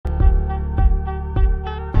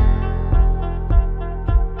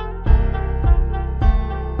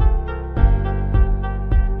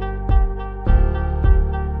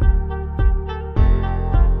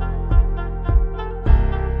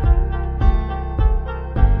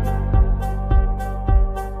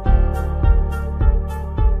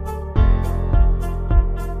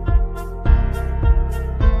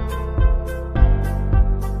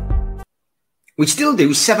We still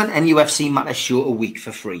do 7 NUFC Matters show a week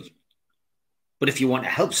for free. But if you want to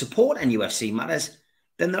help support NUFC Matters,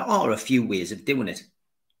 then there are a few ways of doing it.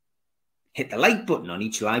 Hit the like button on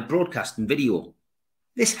each live broadcast and video.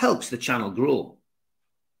 This helps the channel grow.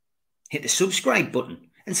 Hit the subscribe button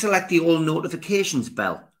and select the all notifications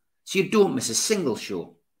bell so you don't miss a single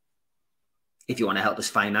show. If you want to help us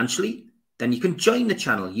financially, then you can join the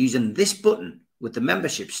channel using this button with the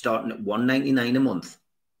membership starting at $1.99 a month.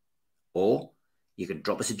 Or you can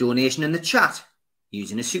drop us a donation in the chat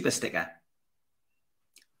using a super sticker.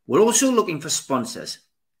 We're also looking for sponsors.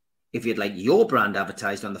 If you'd like your brand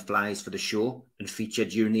advertised on the flyers for the show and featured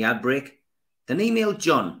during the ad break, then email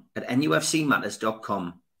John at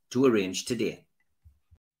nufcmatters.com to arrange today.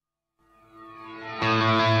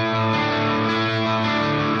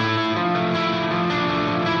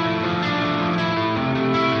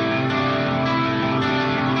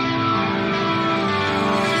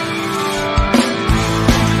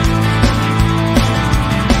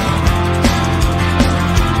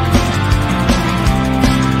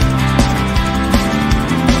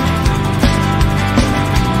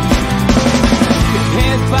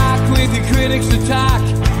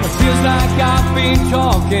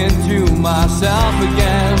 Talking to myself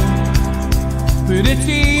again, but it's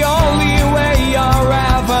the only way you're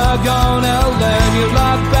ever gonna learn. You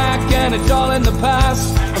look back and it's all in the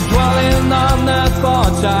past. I'm dwelling on the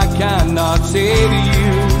thoughts I cannot say to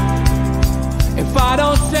you. If I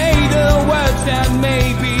don't say the words, then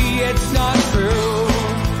maybe it's not true.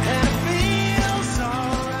 And it feels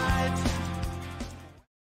alright.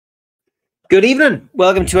 Good evening.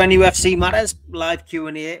 Welcome to NUFC Matters live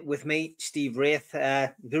Q&A with me, Steve Wraith.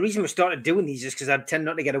 The reason we started doing these is because I tend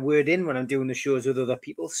not to get a word in when I'm doing the shows with other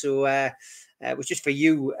people. So it was just for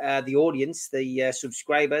you, the audience, the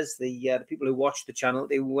subscribers, the people who watch the channel,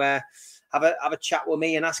 to have a chat with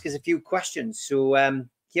me and ask us a few questions. So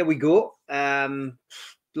here we go.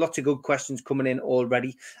 Lots of good questions coming in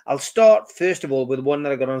already. I'll start, first of all, with one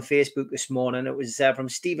that I got on Facebook this morning. It was from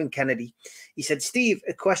Stephen Kennedy. He said, Steve,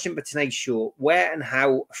 a question for tonight's show. Where and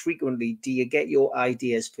how frequently do you get your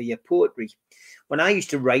ideas for your poetry? When I used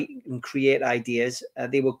to write and create ideas,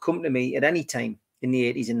 they would come to me at any time in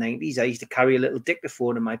the 80s and 90s. I used to carry a little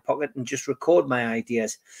dictaphone in my pocket and just record my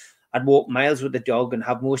ideas. I'd walk miles with the dog and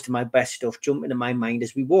have most of my best stuff jump into my mind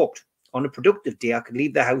as we walked. On a productive day, I could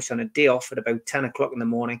leave the house on a day off at about 10 o'clock in the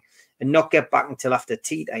morning and not get back until after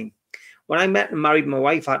tea time. When I met and married my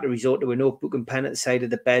wife, I had to resort to a notebook and pen at the side of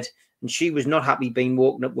the bed, and she was not happy being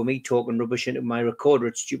woken up with me talking rubbish into my recorder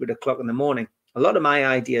at stupid o'clock in the morning. A lot of my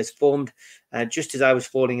ideas formed just as I was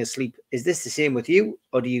falling asleep. Is this the same with you,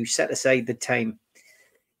 or do you set aside the time?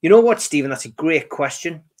 You know what, Stephen? That's a great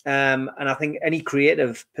question. And I think any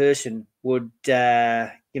creative person would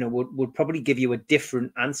probably give you a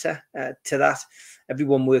different answer to that.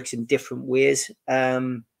 Everyone works in different ways.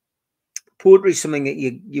 Poetry is something that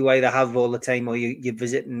you either have all the time or you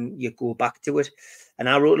visit and you go back to it. And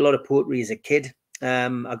I wrote a lot of poetry as a kid.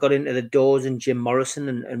 I got into the Doors and Jim Morrison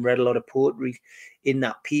and read a lot of poetry in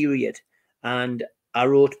that period. And I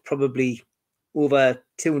wrote probably over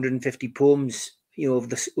 250 poems, over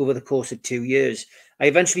the course of 2 years. I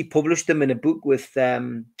eventually published them in a book with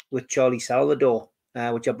Charlie Salvador,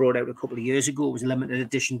 which I brought out a couple of years ago. It was a limited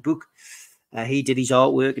edition book. He did his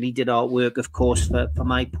artwork, and he did artwork, of course, for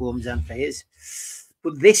my poems and for his.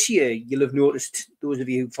 But this year, you'll have noticed, those of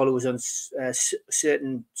you who follow us on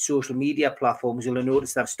certain social media platforms, you'll have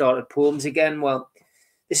noticed I've started poems again. Well,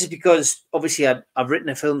 this is because, obviously, I've written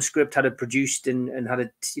a film script, had it produced and had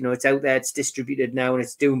it, it's out there, it's distributed now, and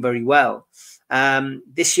it's doing very well.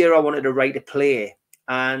 This year, I wanted to write a play.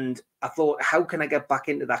 And I thought, how can I get back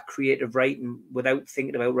into that creative writing without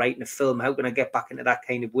thinking about writing a film? How can I get back into that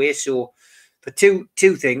kind of way? So for two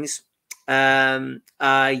things,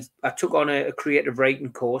 I took on a creative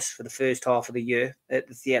writing course for the first half of the year at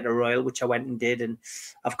the Theatre Royal, which I went and did, and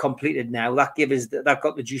I've completed now. That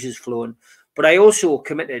got the juices flowing. But I also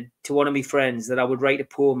committed to one of my friends that I would write a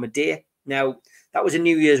poem a day. Now, that was a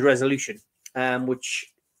New Year's resolution,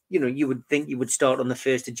 which, you would think you would start on the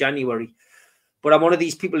 1st of January. But I'm one of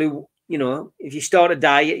these people who, if you start a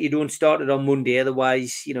diet, you don't start it on Monday.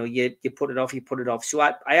 Otherwise, you put it off, So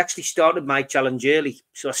I actually started my challenge early.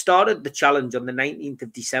 So I started the challenge on the 19th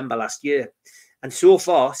of December last year. And so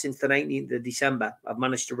far, since the 19th of December, I've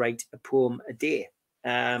managed to write a poem a day.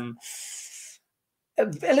 A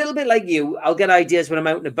little bit like you, I'll get ideas when I'm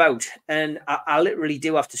out and about, and I literally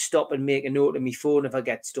do have to stop and make a note on my phone if I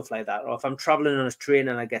get stuff like that, or if I'm traveling on a train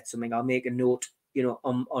and I get something, I'll make a note,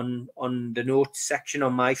 on the notes section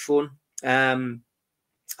on my phone. I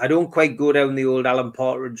don't quite go down the old Alan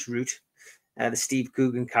Partridge route. the Steve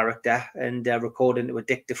Coogan character, and record into a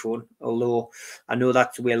dictaphone. Although I know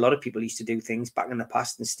that's the way a lot of people used to do things back in the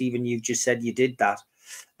past. And Stephen, you've just said you did that.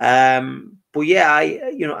 But yeah,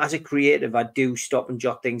 as a creative, I do stop and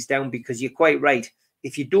jot things down, because you're quite right.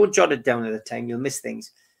 If you don't jot it down at the time, you'll miss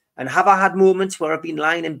things. And have I had moments where I've been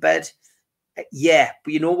lying in bed? Yeah,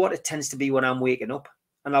 but you know what? It tends to be when I'm waking up,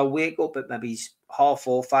 and I'll wake up at maybe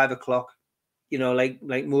 4:30, 5 o'clock.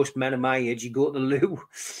 Like most men of my age, you go to the loo,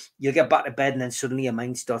 you'll get back to bed, and then suddenly your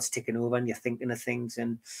mind starts ticking over and you're thinking of things.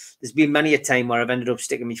 And there's been many a time where I've ended up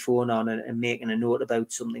sticking my phone on and making a note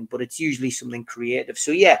about something, but it's usually something creative.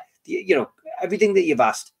 So yeah, everything that you've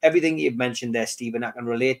asked, everything that you've mentioned there, Stephen, I can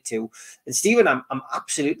relate to. And Stephen, I'm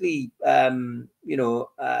absolutely,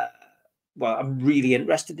 well, I'm really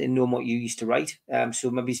interested in knowing what you used to write.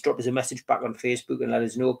 So maybe drop us a message back on Facebook and let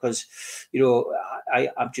us know, because,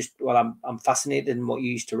 I'm fascinated in what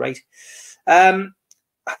you used to write.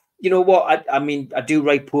 You know what? I do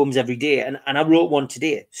write poems every day, and I wrote one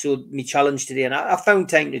today. So my challenge today, and I found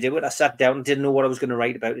time to do it. I sat down and didn't know what I was going to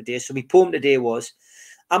write about today. So my poem today was,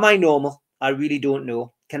 "Am I normal? I really don't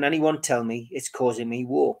know. Can anyone tell me? It's causing me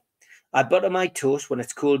woe. I butter my toast when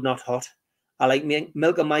it's cold, not hot. I like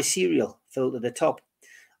milk on my cereal, filled to the top.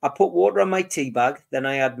 I put water on my tea bag, then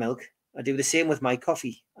I add milk. I do the same with my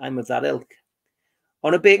coffee. I'm of that ilk.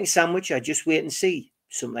 On a bacon sandwich, I just wait and see.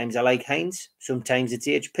 Sometimes I like Heinz, sometimes it's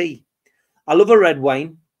HP. I love a red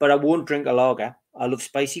wine, but I won't drink a lager. I love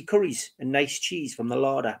spicy curries and nice cheese from the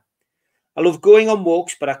larder. I love going on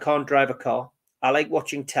walks, but I can't drive a car. I like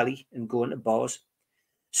watching telly and going to bars.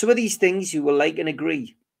 Some of these things you will like and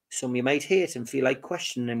agree. Some you might hate and feel like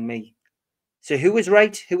questioning me. So who was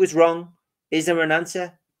right? Who was wrong? Is there an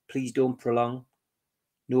answer? Please don't prolong.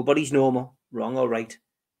 Nobody's normal, wrong or right.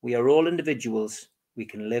 We are all individuals. We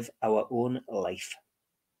can live our own life."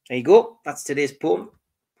 There you go. That's today's poem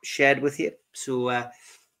shared with you. So I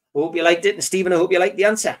hope you liked it. And Stephen, I hope you liked the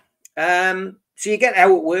answer. So you get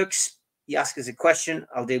how it works. You ask us a question.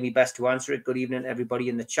 I'll do my best to answer it. Good evening, everybody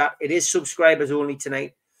in the chat. It is subscribers only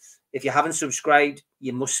tonight. If you haven't subscribed,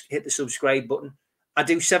 you must hit the subscribe button. I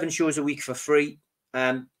do 7 shows a week for free.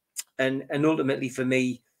 And ultimately for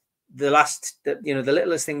me, the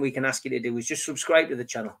littlest thing we can ask you to do is just subscribe to the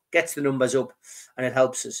channel. Gets the numbers up and it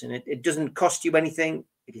helps us. And it doesn't cost you anything.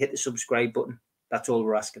 If you hit the subscribe button, that's all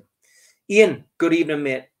we're asking. Ian, good evening,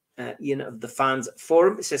 mate. Ian of the Fans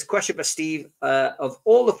Forum. It says, question for Steve. Of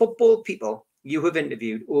all the football people you have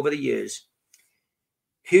interviewed over the years,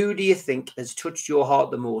 who do you think has touched your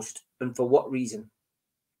heart the most, and for what reason?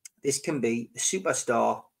 This can be a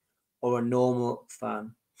superstar or a normal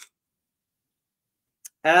fan.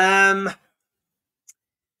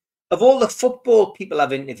 Of all the football people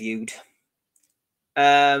I've interviewed,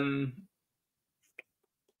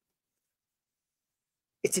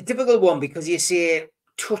 it's a difficult one, because you say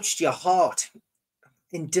touched your heart.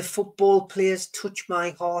 And do football players touch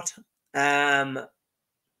my heart? I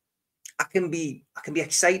can be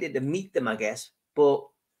excited to meet them, I guess, but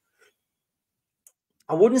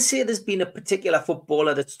I wouldn't say there's been a particular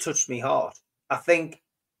footballer that's touched my heart. I think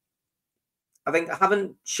I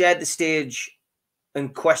haven't shared the stage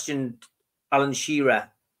and questioned Alan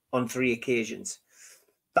Shearer on 3 occasions.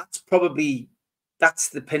 That's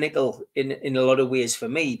the pinnacle in a lot of ways for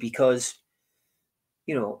me, because,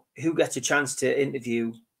 who gets a chance to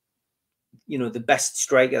interview, the best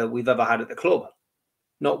striker we've ever had at the club?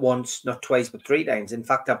 Not once, not twice, but 3 times. In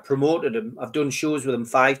fact, I've promoted him. I've done shows with him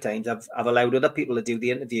 5 times. I've allowed other people to do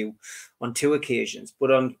the interview on 2 occasions.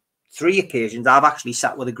 But on 3 occasions, I've actually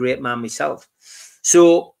sat with a great man myself.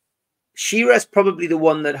 So Shearer is probably the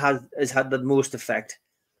one that has had the most effect.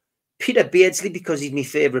 Peter Beardsley, because he's my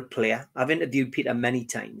favourite player. I've interviewed Peter many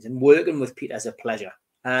times, and working with Peter is a pleasure.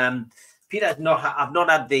 Peter, I've not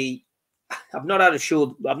had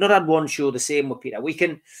one show the same with Peter. We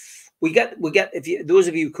get those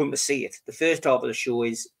of you who come to see it, the first half of the show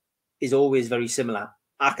is always very similar.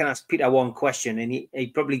 I can ask Peter one question and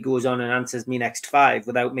he probably goes on and answers me next 5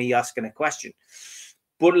 without me asking a question.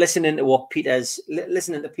 But listening to Peter's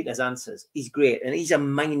answers, he's great, and he's a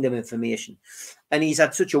mind of information, and he's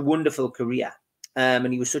had such a wonderful career,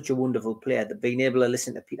 and he was such a wonderful player that being able to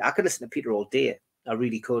listen to Peter, I could listen to Peter all day. I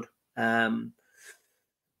really could. Other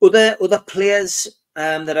players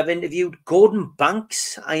that I've interviewed, Gordon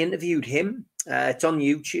Banks, I interviewed him. It's on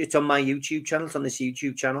YouTube. It's on my YouTube channel. It's on this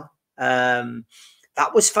YouTube channel.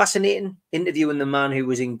 That was fascinating, interviewing the man who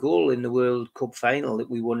was in goal in the World Cup final that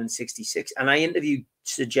we won in '66, and I interviewed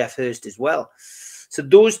Sir Geoff Hurst as well. So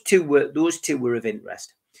those two were of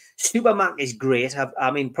interest. Super Mac is great. I've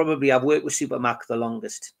worked with Super Mac the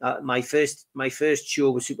longest. My first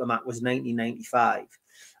show with Super Mac was 1995,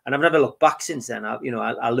 and I've never looked back since then.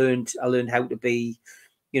 I learned how to be,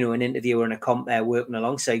 an interviewer and a comp there, working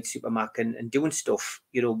alongside Supermac and doing stuff,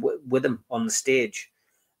 with him on the stage.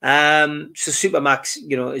 So Supermax,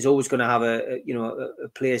 is always going to have a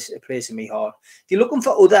place in my heart. If you're looking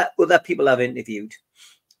for other people I've interviewed,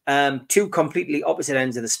 two completely opposite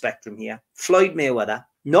ends of the spectrum here. Floyd Mayweather,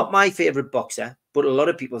 not my favorite boxer, but a lot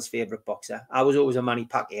of people's favorite boxer. I was always a Manny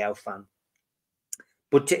Pacquiao fan.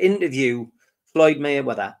 But to interview Floyd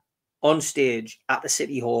Mayweather on stage at the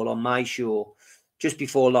City Hall on my show just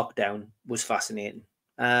before lockdown was fascinating.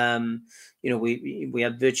 We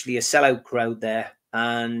had virtually a sellout crowd there,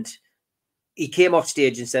 and he came off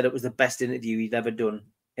stage and said it was the best interview he'd ever done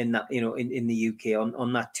in that, in the UK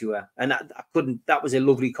on that tour. And that was a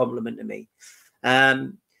lovely compliment to me.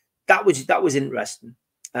 That was interesting,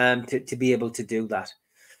 to be able to do that.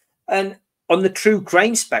 And on the true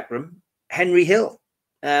crime spectrum, Henry Hill,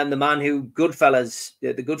 the man who Goodfellas,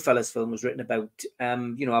 the Goodfellas film was written about.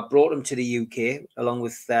 I brought him to the UK along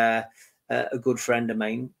with a good friend of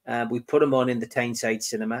mine. We put him on in the Tyneside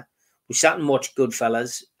cinema. We sat and watched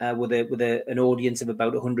Goodfellas with an audience of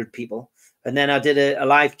about 100 people, and then I did a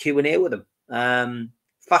live Q&A with him.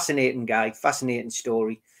 Fascinating guy, fascinating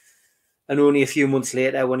story. And only a few months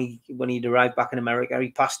later, when he'd arrived back in America,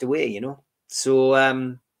 he passed away.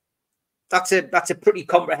 So that's a pretty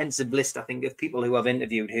comprehensive list, I think, of people who I've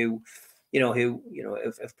interviewed who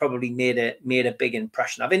have probably made a big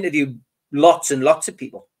impression. I've interviewed lots and lots of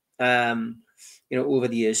people, over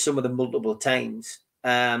the years, some of them multiple times.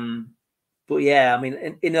 But yeah, I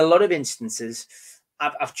mean, in a lot of instances,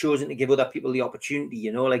 I've chosen to give other people the opportunity,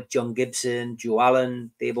 like John Gibson, Joe Allen.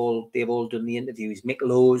 They've all done the interviews. Mick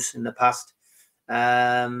Lowe's in the past.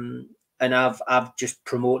 And I've just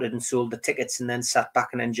promoted and sold the tickets and then sat back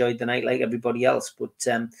and enjoyed the night like everybody else. But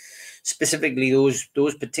specifically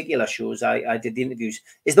those particular shows I did the interviews.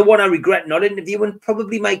 Is the one I regret not interviewing?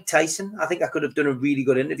 Probably Mike Tyson. I think I could have done a really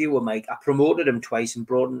good interview with Mike. I promoted him twice and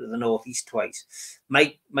brought him to the Northeast twice.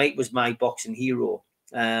 Mike was my boxing hero.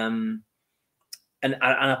 And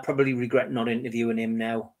I probably regret not interviewing him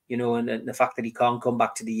now, and the fact that he can't come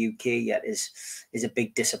back to the UK yet is a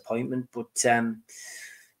big disappointment. But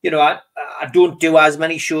I don't do as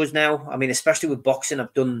many shows now. I mean, especially with boxing,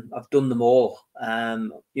 I've done them all.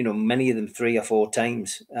 Many of them 3 or 4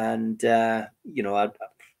 times, and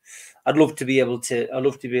I'd love to be able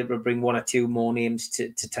to bring 1 or 2 more names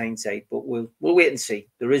to Tyneside, but we'll wait and see.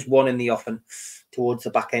 There is one in the offing towards the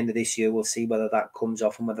back end of this year. We'll see whether that comes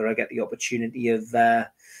off and whether I get the opportunity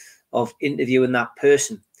of interviewing that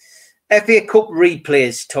person. FA Cup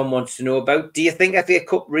replays, Tom wants to know about. Do you think FA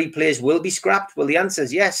Cup replays will be scrapped? Well, the answer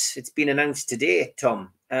is yes. It's been announced today,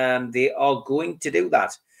 Tom. They are going to do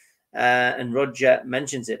that. And Roger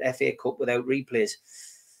mentions it, FA Cup without replays.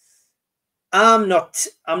 I'm not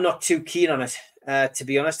too keen on it, to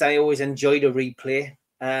be honest. I always enjoyed a replay,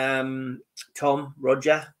 Tom,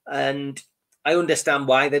 Roger, and I understand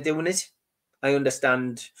why they're doing it. I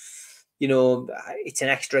understand, it's an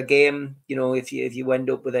extra game, if you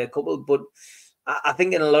end up with a couple. But I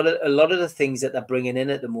think in a lot of the things that they're bringing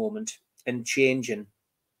in at the moment and changing,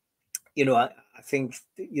 I think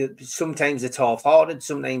sometimes it's half-hearted.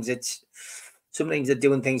 Sometimes they're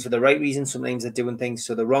doing things for the right reason. Sometimes they're doing things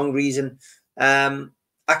for the wrong reason. I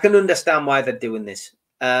can understand why they're doing this.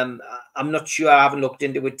 I'm not sure. I haven't looked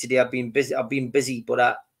into it today. I've been busy,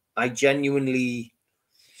 but I genuinely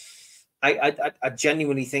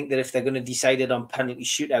think that if they're going to decide it on penalty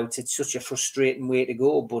shootouts, it's such a frustrating way to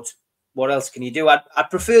go. But what else can you do? I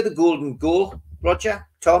prefer the golden goal, Roger,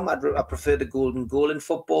 Tom. I prefer the golden goal in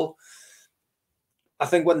football. I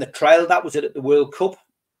think when they trialled that, was it at the World Cup?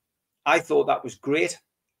 I thought that was great.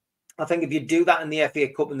 I think if you do that in the FA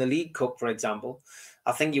Cup and the League Cup, for example,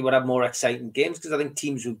 I think you would have more exciting games because I think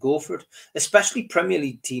teams would go for it, especially Premier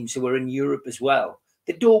League teams who are in Europe as well.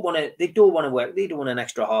 They don't want to work. They don't want an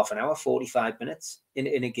extra half an hour, 45 minutes in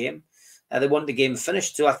a game. They want the game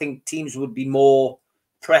finished. So I think teams would be more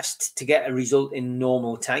pressed to get a result in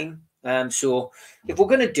normal time. So if we're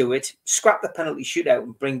going to do it, scrap the penalty shootout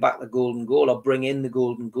and bring back the golden goal, or bring in the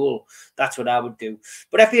golden goal. That's what I would do.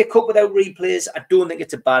 But FA Cup without replays, I don't think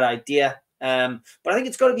it's a bad idea. But I think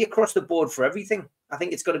it's got to be across the board for everything. I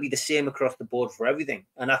think it's got to be the same across the board for everything.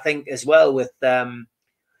 And I think as well with for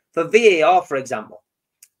VAR, for example,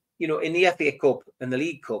 in the FA Cup and the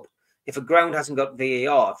League Cup, if a ground hasn't got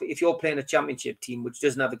VAR, if you're playing a championship team which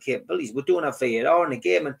doesn't have the capabilities, we don't have VAR in the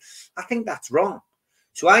game. And I think that's wrong.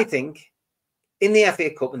 So I think in the FA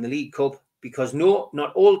Cup and the League Cup, because not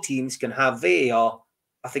all teams can have VAR,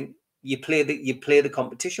 I think you play the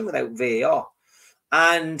competition without VAR.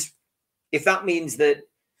 And if that means that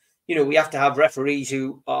you know, we have to have referees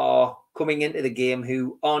who are coming into the game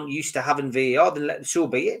who aren't used to having VAR, then so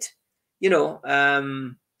be it. You know,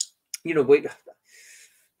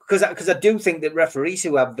 because I do think that referees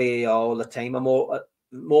who have VAR all the time are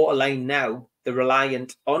more aligned now. They're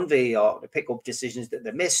reliant on VAR to pick up decisions that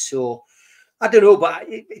they miss. So I don't know, but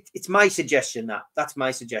it's my suggestion that's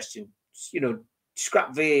my suggestion. You know,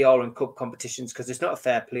 scrap VAR in cup competitions because it's not a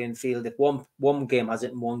fair playing field. If one game has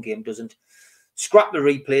it and one game doesn't, scrap the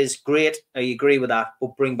replays. Great, I agree with that.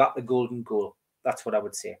 But bring back the golden goal. That's what I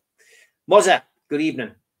would say. Mozza, good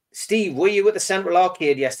evening. Steve, were you at the Central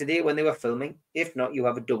Arcade yesterday when they were filming? If not, you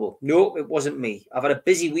have a double. No, it wasn't me. I've had a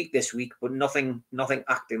busy week this week, but nothing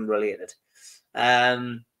acting related.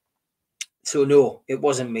 So no, it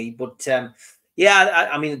wasn't me. But yeah,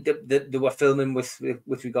 I mean, they were filming with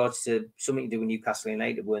regards to something to do with Newcastle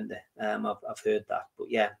United, weren't they? I've heard that. But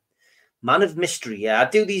yeah, man of mystery. Yeah, I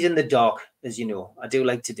do these in the dark, as you know. I do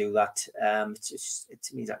like to do that. It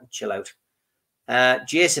means I can chill out.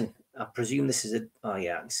 Jason, I presume this is oh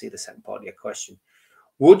yeah, I can see the second part of your question.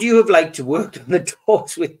 Would you have liked to work on the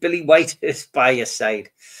doors with Billy Whitehurst by your side?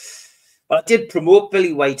 Well, I did promote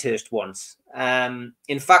Billy Whitehurst once.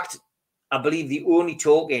 In fact, I believe the only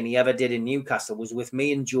talking he ever did in Newcastle was with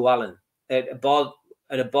me and Joe Allen at a bar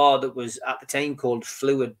that was at the time called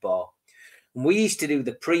Fluid Bar. And we used to do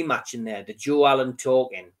the pre-match in there, the Joe Allen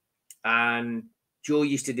talking. And Joe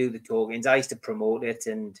used to do the talkings. I used to promote it,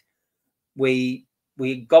 and we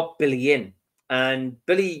got Billy in, and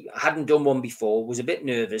Billy hadn't done one before, was a bit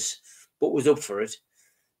nervous, but was up for it.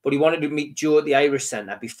 But he wanted to meet Joe at the Irish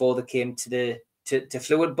Centre before they came to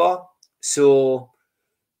Fluid Bar. So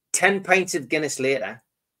 10 pints of Guinness later,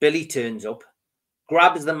 Billy turns up,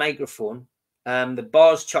 grabs the microphone, the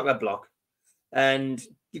bar's chock-a-block. And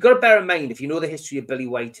you've got to bear in mind, if you know the history of Billy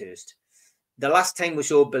Whitehurst, the last time we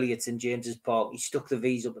saw Billy at St James's Park, he stuck the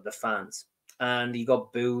V's up at the fans. And he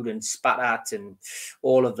got booed and spat at and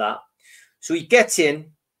all of that. So he gets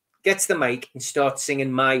in, gets the mic and starts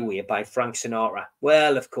singing My Way by Frank Sinatra.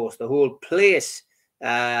 Well, of course, the whole place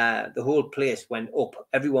went up.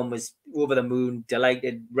 Everyone was over the moon,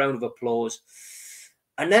 delighted, round of applause.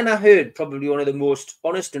 And then I heard probably one of the most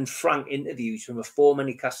honest and frank interviews from a former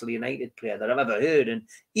Newcastle United player that I've ever heard. And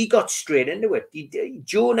he got straight into it.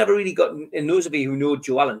 Joe never really got, and those of you who know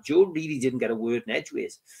Joe Allen, Joe really didn't get a word in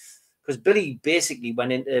edgeways. Because Billy basically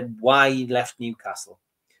went into why he left Newcastle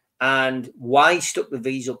and why he stuck the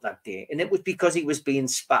V's up that day. And it was because he was being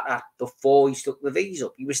spat at before he stuck the V's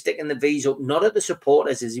up. He was sticking the V's up, not at the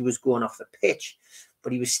supporters as he was going off the pitch,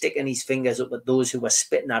 but he was sticking his fingers up at those who were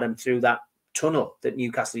spitting at him through that tunnel that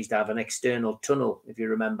Newcastle used to have, an external tunnel, if you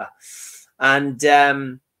remember. And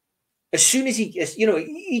as soon as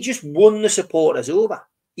he just won the supporters over.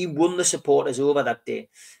 He won the supporters over that day.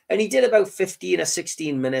 And he did about 15 or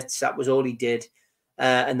 16 minutes. That was all he did.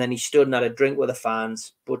 And then he stood and had a drink with the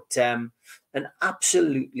fans. But an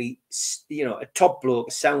absolutely, a top bloke,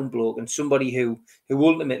 a sound bloke, and somebody who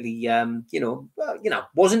ultimately,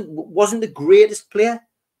 wasn't the greatest player.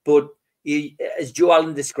 But he, as Joe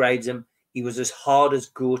Allen describes him, he was as hard as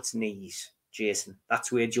goat's knees, Jason.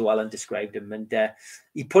 That's where Joe Allen described him. And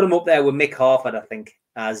he put him up there with Mick Harford, I think,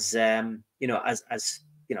 as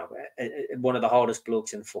one of the hardest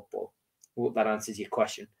blokes in football. I hope that answers your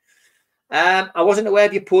question. I wasn't aware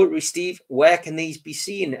of your poetry, Steve. Where can these be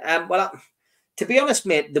seen? To be honest,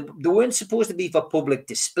 mate, they weren't supposed to be for public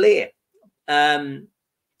display. A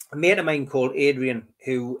mate of mine called Adrian,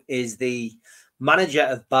 who is the manager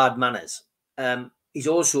of Bad Manners, he's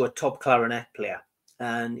also a top clarinet player.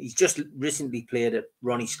 And he's just recently played at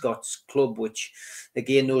Ronnie Scott's club, which,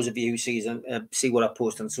 again, those of you who see what I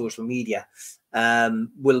post on social media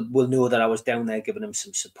will know that I was down there giving him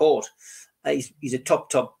some support. He's a top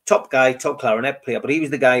guy, top clarinet player, but he was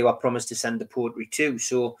the guy who I promised to send the poetry to.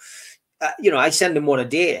 So, I send him one a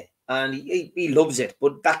day, and he loves it.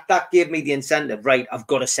 But that gave me the incentive, right? I've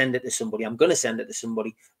got to send it to somebody. I'm going to send it to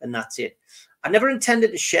somebody, and that's it. I never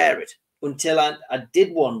intended to share it until I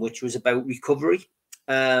did one, which was about recovery.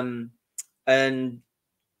 And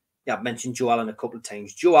yeah, I've mentioned Joe Allen a couple of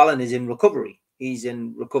times. Joe Allen is in recovery. He's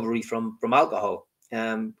in recovery from alcohol.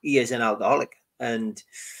 He is an alcoholic, and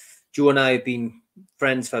Joe and I have been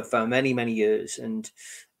friends for many, many years. And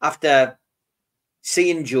after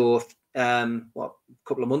seeing Joe, a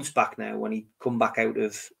couple of months back now, when he come back out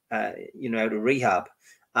of rehab,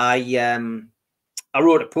 I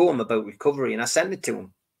wrote a poem about recovery and I sent it to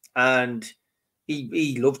him, and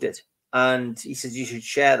he loved it. And he says, you should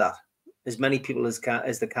share that. As many people as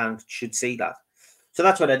they can should see that. So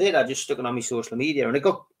that's what I did. I just stuck it on my social media, and it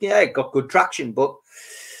got good traction. But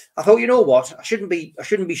I thought, you know what, I shouldn't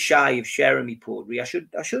be shy of sharing my poetry. I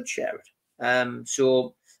should share it.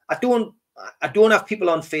 So I don't have people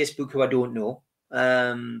on Facebook who I don't know.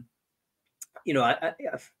 You know,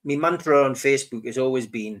 my mantra on Facebook has always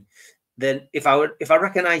been, then if I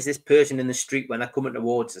recognize this person in the street when they're coming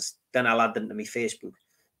towards us, then I'll add them to my Facebook.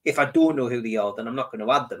 If I don't know who they are, then I'm not going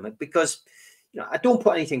to add them, because, you know, I don't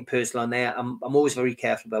put anything personal on there. I'm always very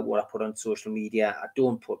careful about what I put on social media. I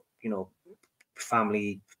don't put, you know,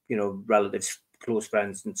 family, you know, relatives, close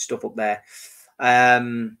friends and stuff up there.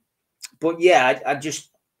 But yeah, I just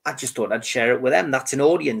thought I'd share it with them. That's an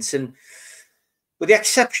audience. And with the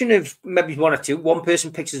exception of maybe one or two, one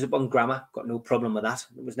person picks us up on grammar. Got no problem with that.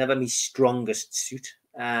 It was never my strongest suit.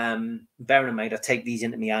 Bearing in mind, I take these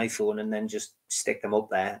into my iPhone and then just stick them up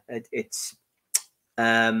there.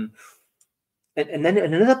 And then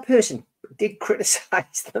another person did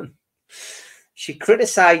criticize them. She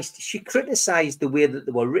criticized the way that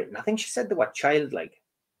they were written. I think she said they were childlike.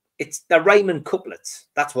 They're rhyming couplets.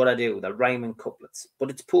 That's what I do. They're rhyming couplets,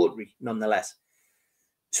 but it's poetry nonetheless.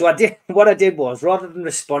 So what I did was, rather than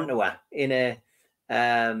respond to her in a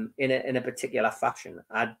particular fashion,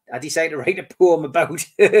 I decided to write a poem about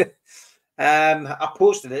it. I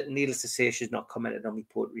posted it, and needless to say, she's not commented on my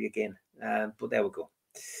poetry again. But there we go.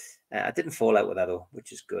 I didn't fall out with her though,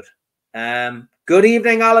 which is good. Good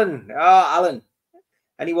evening, Alan. Oh, Alan.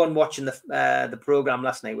 Anyone watching the program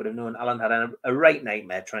last night would have known Alan had a right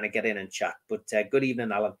nightmare trying to get in and chat. But good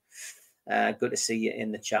evening, Alan. Good to see you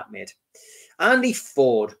in the chat, mate. Andy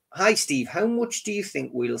Ford. Hi, Steve. How much do you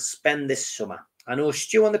think we'll spend this summer? I know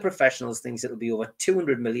Stu on the professionals thinks it'll be over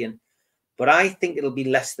 200 million, but I think it'll be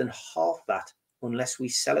less than half that unless we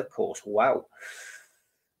sell a course. Wow.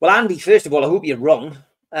 Well, Andy, first of all, I hope you're wrong.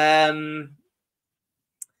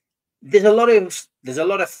 There's a lot of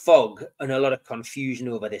fog and a lot of confusion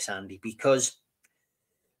over this, Andy, because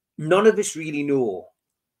none of us really know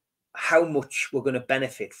how much we're going to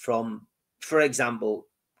benefit from, for example,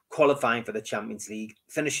 qualifying for the Champions League,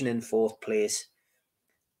 finishing in 4th place,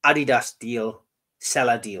 Adidas deal,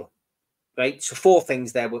 seller deal, right? So 4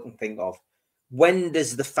 things there we can think of. When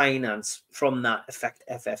does the finance from that affect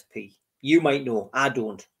FFP? You might know, I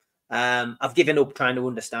don't. I've given up trying to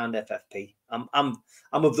understand FFP. I'm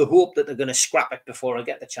of the hope that they're going to scrap it before I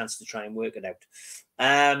get the chance to try and work it out.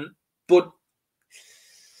 But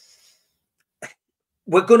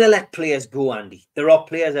we're going to let players go, Andy. There are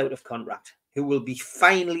players out of contract who will be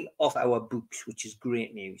finally off our books, which is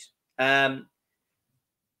great news. I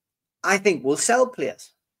think we'll sell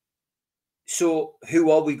players. So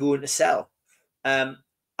who are we going to sell? I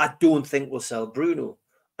don't think we'll sell Bruno,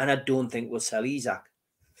 and I don't think we'll sell Isak.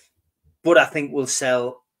 But I think we'll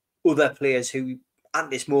sell other players who,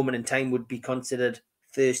 at this moment in time, would be considered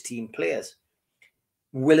first-team players.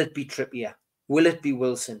 Will it be Trippier? Will it be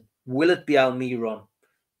Wilson? Will it be Almiron?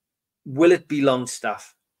 Will it be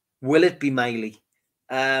Longstaff? Will it be Miley?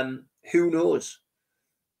 Who knows?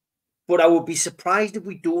 But I would be surprised if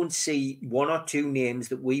we don't see 1 or 2 names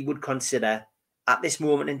that we would consider, at this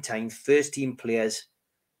moment in time, first-team players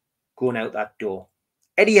going out that door.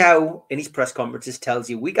 Eddie Howe, in his press conferences, tells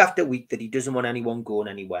you week after week that he doesn't want anyone going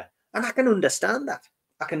anywhere. And I can understand that.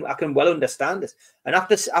 I can well understand this. And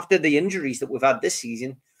after the injuries that we've had this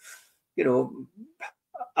season, you know,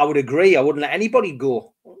 I would agree. I wouldn't let anybody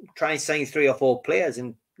go. Try and sign 3 or 4 players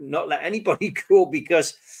and not let anybody go,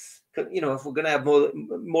 because, you know, if we're going to have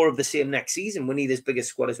more of the same next season, we need as big a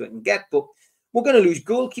squad as we can get. But we're going to lose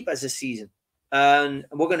goalkeepers this season, and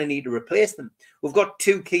we're going to need to replace them. We've got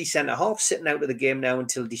 2 key centre-halves sitting out of the game now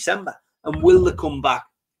until December. And will they come back?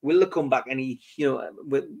 Will they come back any, you know,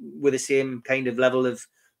 with the same kind of level of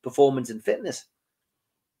performance and fitness?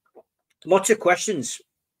 Lots of questions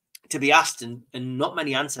to be asked, and not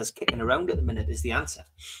many answers kicking around at the minute is the answer.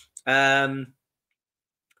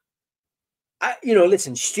 You know,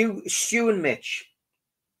 listen, Stu and Mitch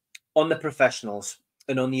on the professionals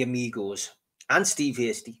and on the amigos, and Steve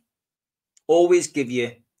Hasty always give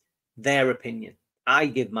you their opinion. I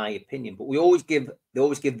give my opinion, but they always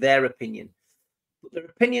give their opinion. But their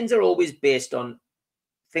opinions are always based on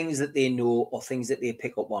things that they know or things that they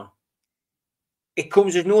pick up on. It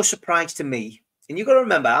comes as no surprise to me. And you've got to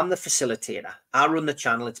remember, I'm the facilitator. I run the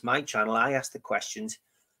channel. It's my channel. I ask the questions.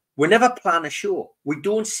 We never plan a show. We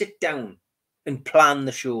don't sit down and plan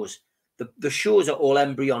the shows. The shows are all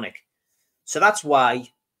embryonic. So that's why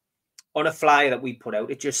on a flyer that we put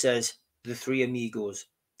out, it just says the 3 amigos,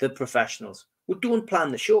 the professionals. We don't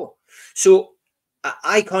plan the show. So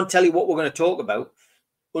I can't tell you what we're going to talk about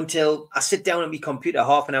until I sit down at my computer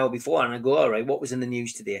half an hour before and I go, all right, what was in the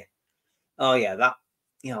news today? Oh, yeah, that,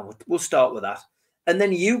 you know, we'll start with that. And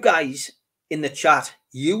then you guys in the chat,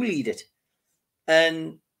 you lead it.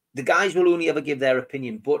 And the guys will only ever give their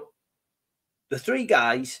opinion. But the three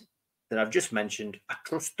guys that I've just mentioned, I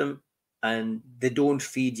trust them, and they don't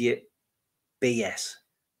feed you BS.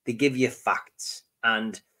 They give you facts,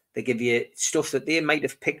 and they give you stuff that they might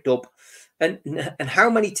have picked up. And how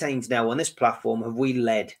many times now on this platform have we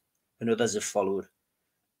led and others have followed?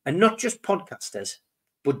 And not just podcasters,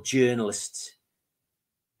 but journalists.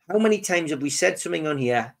 How many times have we said something on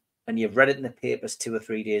here and you've read it in the papers 2 or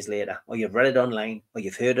 3 days later, or you've read it online, or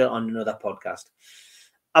you've heard it on another podcast?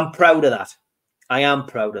 I'm proud of that. I am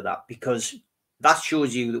proud of that, because that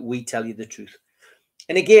shows you that we tell you the truth.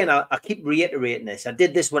 And again, I keep reiterating this. I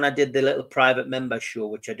did this when I did the little private member show,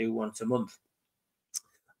 which I do once a month.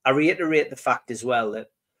 I reiterate the fact as well that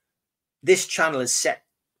this channel is set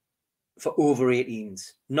for over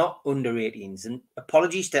 18s, not under 18s. And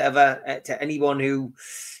apologies to anyone who,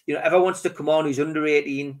 ever wants to come on who's under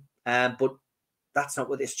 18, but that's not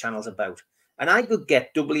what this channel's about. And I could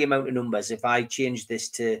get double the amount of numbers if I change this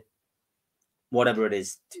to whatever it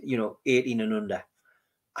is, 18 and under.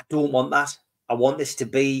 I don't want that. I want this to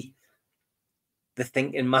be the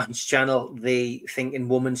thinking man's channel, the thinking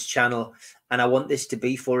woman's channel, and I want this to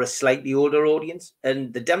be for a slightly older audience.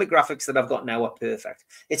 And the demographics that I've got now are perfect.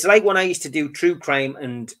 It's like when I used to do true crime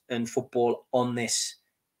and football on this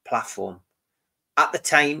platform. At the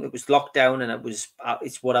time, it was lockdown, and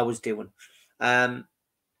it's what I was doing.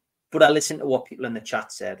 But I listened to what people in the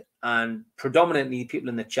chat said, and predominantly people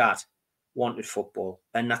in the chat wanted football,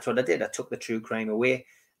 and that's what I did. I took the true crime away.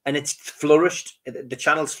 And it's flourished. The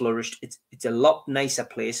channel's flourished. It's a lot nicer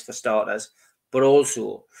place for starters, but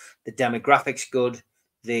also the demographics good.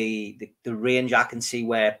 The range, I can see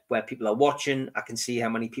where people are watching. I can see how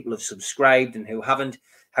many people have subscribed and who haven't.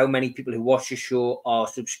 How many people who watch the show are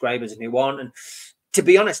subscribers and who aren't. And to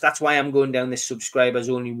be honest, that's why I'm going down this subscribers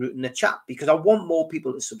only route in the chat, because I want more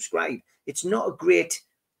people to subscribe. It's not a great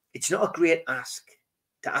ask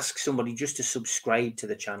to ask somebody just to subscribe to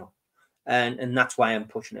the channel. And that's why I'm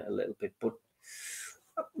pushing it a little bit. But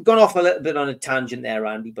I've gone off a little bit on a tangent there,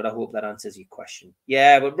 Andy, but I hope that answers your question.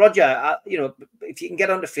 Yeah, but Roger, if you can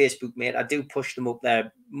get onto Facebook, mate, I do push them up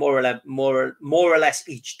there more or less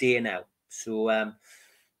each day now. So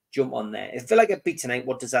jump on there. If Villa get beat tonight,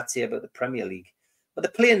 what does that say about the Premier League? But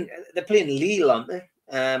they're playing Lille, aren't they?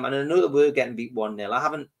 And I know that we're getting beat 1-0.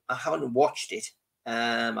 I haven't watched it.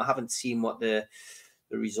 I haven't seen what the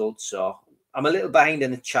results are. I'm a little behind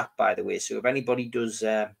in the chat, by the way. So if anybody does,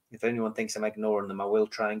 if anyone thinks I'm ignoring them, I will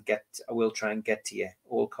try and get to you.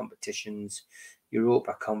 All competitions,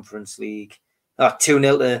 Europa Conference League. 2-0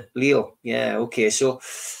 to Lille. Yeah, okay. So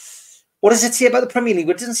what does it say about the Premier League?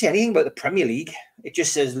 Well, it doesn't say anything about the Premier League. It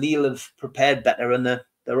just says Lille have prepared better and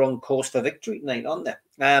they're on course for victory tonight, aren't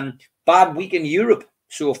they? Bad week in Europe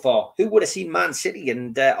so far. Who would have seen Man City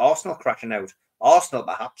and Arsenal crashing out? Arsenal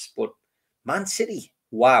perhaps, but Man City,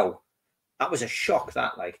 wow. That was a shock,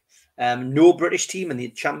 that, like. No British team in the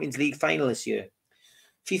Champions League final this year.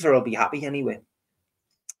 FIFA will be happy anyway.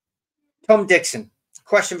 Tom Dixon,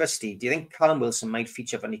 question for Steve. Do you think Callum Wilson might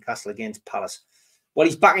feature for Newcastle against Palace? Well,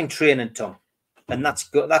 he's back in training, Tom. And that's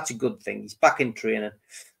good. That's a good thing. He's back in training.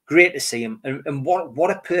 Great to see him. And what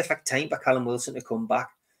a perfect time for Callum Wilson to come back.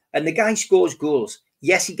 And the guy scores goals.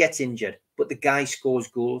 Yes, he gets injured, but the guy scores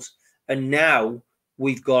goals. And now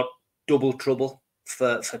we've got double trouble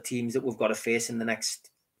for teams that we've got to face in the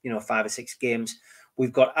next 5 or 6 games.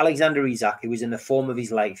 We've got Alexander Isak, who is in the form of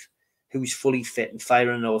his life, who's fully fit and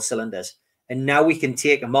firing on all cylinders, and now we can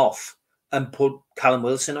take him off and put Callum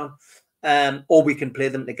Wilson on, or we can play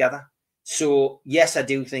them together. So yes, I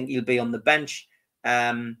do think he'll be on the bench,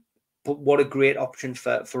 but what a great option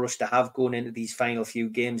for us to have going into these final few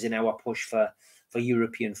games in our push for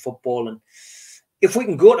European football. And if we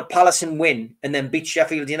can go to Palace and win and then beat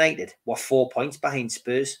Sheffield United, we're 4 points behind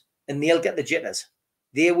Spurs, and they'll get the jitters.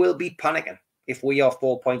 They will be panicking if we are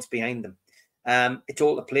 4 points behind them. It's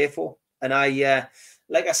all to play for. And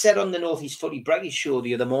like I said on the North East Footy Braggy show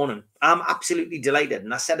the other morning, I'm absolutely delighted.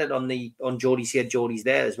 And I said it on Geordie's Here, Geordie's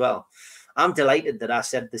There as well. I'm delighted that I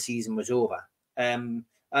said the season was over. And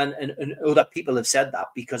other people have said that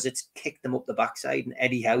because it's kicked them up the backside. And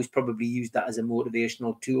Eddie Howe's probably used that as a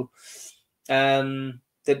motivational tool.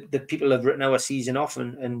 The people have written our season off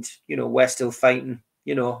and we're still fighting,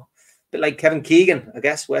 a bit like Kevin Keegan, I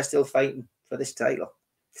guess. We're still fighting for this title.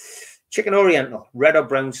 Chicken Oriental, red or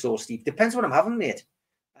brown sauce, Steve. Depends what I'm having, mate.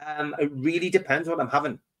 It really depends what I'm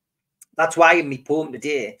having. That's why in my poem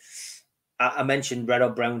today, I mentioned red or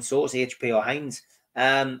brown sauce, HP or Heinz.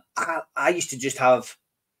 I used to just have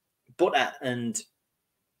butter and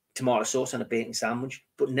tomato sauce on a bacon sandwich.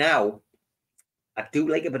 But now I do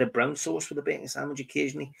like a bit of brown sauce with a bacon sandwich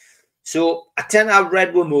occasionally. So I tend to have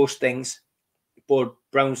red with most things, but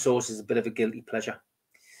brown sauce is a bit of a guilty pleasure.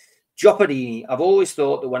 Jeopardy. I've always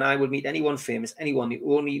thought that when I would meet anyone famous, anyone, the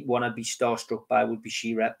only one I'd be starstruck by would be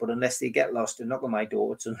Shearer. But unless they get lost and knock on my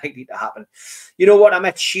door, it's unlikely to happen. You know what? I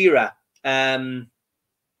met Shearer. I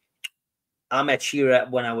met Shearer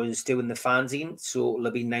when I was doing the fanzine. So it'll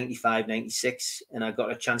have been 95, 96. And I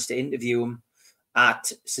got a chance to interview him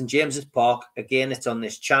at St. James's Park. Again, it's on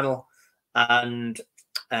this channel. And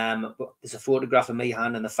there's a photograph of me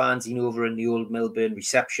handing the fanzine over in the old Milburn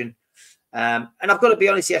reception. And I've got to be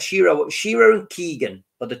honest here, Shearer and Keegan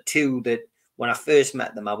are the two that when I first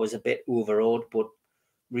met them, I was a bit overawed, but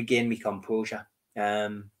regained my composure.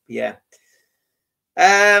 Yeah.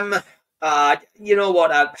 You know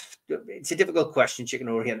what? It's a difficult question, Chicken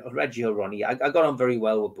Orient, or Reggie or Ronnie. I got on very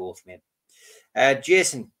well with both, mate.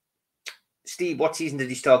 Jason, Steve, what season did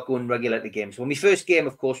he start going regular to games? Well, my first game,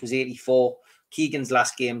 of course, was 84. Keegan's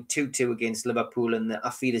last game, 2-2 against Liverpool in the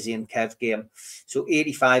Afidazine Kev game. So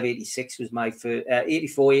 85-86 was my first,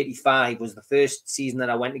 84-85 was the first season that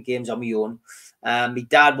I went to games on my own. My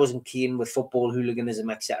dad wasn't keen with football, hooliganism,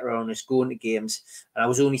 etc. on us going to games. And I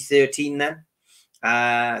was only 13 then.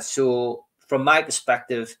 So from my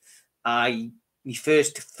perspective, my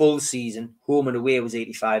first full season, home and away, was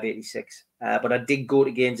 85-86. But I did go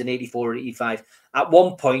to games in 84-85. At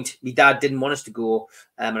one point, my dad didn't want us to go,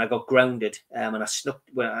 and I got grounded. And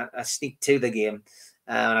I sneaked to the game,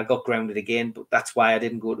 and I got grounded again. But that's why I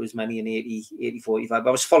didn't go to as many in 84-85.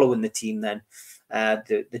 I was following the team then,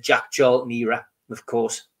 the Jack Charlton era, of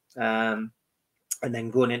course, and then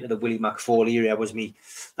going into the Willie McFall era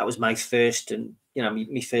that was my first, and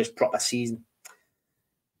my first proper season.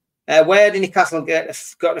 Where did Newcastle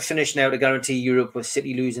got to finish now to guarantee Europe with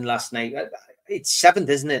City losing last night? It's 7th,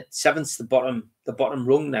 isn't it? 7th's the bottom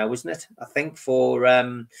rung now, isn't it? I think for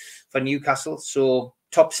Newcastle. So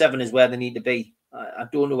top 7 is where they need to be. I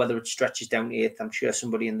don't know whether it stretches down to 8th. I'm sure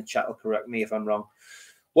somebody in the chat will correct me if I'm wrong.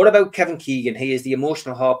 What about Kevin Keegan? He is the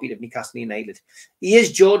emotional heartbeat of Newcastle United. He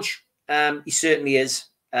is, George. He certainly is.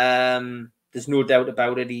 There's no doubt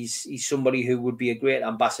about it. He's somebody who would be a great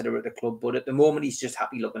ambassador at the club, but at the moment he's just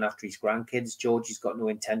happy looking after his grandkids. George, he's got no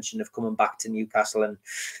intention of coming back to Newcastle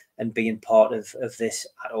and being part of this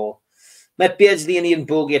at all. Met Beardsley and Ian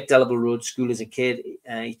Bogie at Delable Road School as a kid.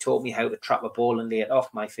 He taught me how to trap a ball and lay it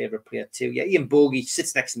off. My favourite player too. Yeah, Ian Bogie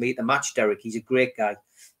sits next to me at the match, Derek. He's a great guy.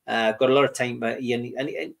 Got a lot of time, but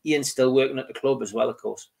Ian's still working at the club as well, of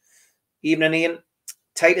course. Evening, Ian.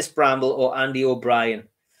 Titus Bramble or Andy O'Brien?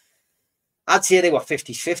 I'd say they were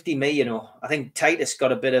 50-50, me, I think Titus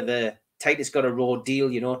got a raw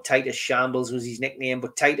deal, Titus Shambles was his nickname,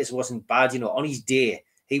 but Titus wasn't bad, on his day.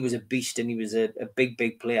 He was a beast and he was a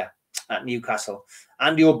big player at Newcastle.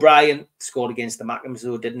 Andy O'Brien scored against the Mackhams,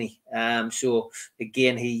 though, didn't he? So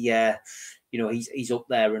again, he's up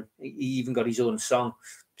there, and he even got his own song.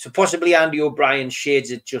 So possibly Andy O'Brien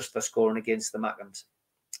shades it just for scoring against the Mackhams.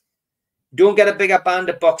 Don't get a bigger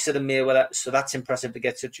bandit boxer than Mayweather, so that's impressive to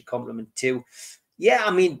get such a compliment too. Yeah,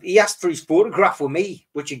 I mean, he asked for his photograph with me,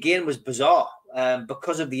 which again was bizarre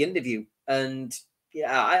because of the interview. And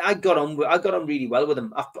yeah, I got on really well with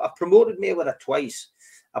him. I've promoted Mayweather twice.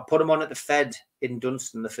 I put him on at the Fed in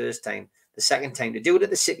Dunstan the first time. The second time to do it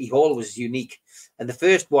at the City Hall was unique. And the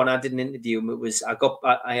first one I didn't interview him. It was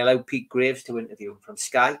I allowed Pete Graves to interview him from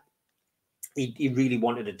Sky. He really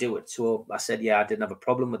wanted to do it, so I said, yeah, I didn't have a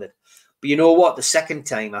problem with it. But you know what? The second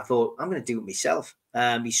time, I thought, I'm going to do it myself.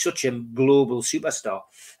 He's such a global superstar.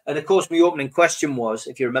 And, of course, my opening question was,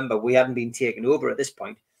 if you remember, we hadn't been taken over at this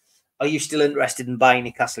point. Are you still interested in buying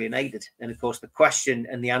Newcastle United? And, of course, the question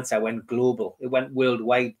and the answer went global. It went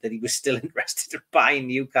worldwide that he was still interested in buying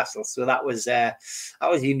Newcastle. So that was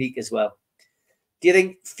unique as well. Do you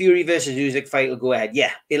think Fury versus Usyk fight will go ahead?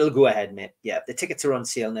 Yeah, it'll go ahead, mate. Yeah, the tickets are on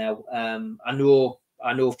sale now.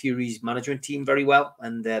 I know Fury's management team very well,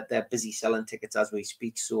 and they're busy selling tickets as we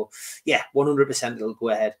speak. So, yeah, 100% it'll go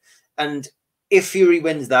ahead. And if Fury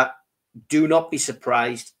wins that, do not be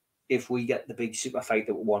surprised if we get the big super fight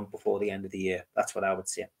that we won before the end of the year. That's what I would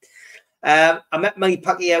say. I met Manny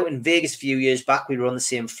Pacquiao in Vegas a few years back. We were on the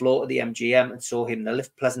same floor at the MGM and saw him, the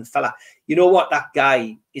lift pleasant fella. You know what? That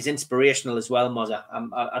guy is inspirational as well, Mozza.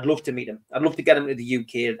 I'd love to meet him. I'd love to get him to the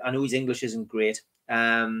UK. I know his English isn't great.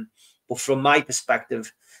 But from my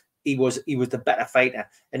perspective, he was the better fighter.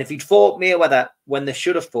 And if he'd fought Mayweather when they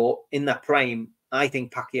should have fought in that prime, I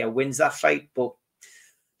think Pacquiao wins that fight. But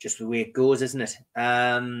just the way it goes, isn't it?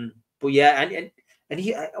 But yeah, and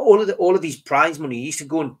he all of these prize money, he used to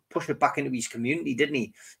go and push it back into his community, didn't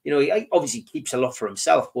he? You know, he obviously keeps a lot for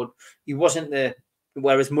himself, but he wasn't the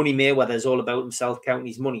whereas Money Mayweather is all about himself counting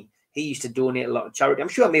his money. He used to donate a lot of charity. I'm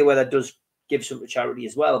sure Mayweather does give some to charity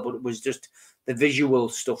as well, but it was just the visual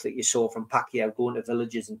stuff that you saw from Pacquiao going to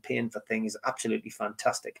villages and paying for things. Absolutely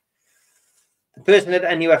fantastic. The person at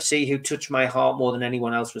NUFC who touched my heart more than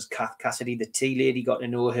anyone else was Kath Cassidy, the tea lady. Got to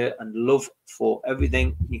know her and love for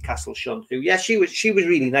everything Newcastle shone through. Yeah, she was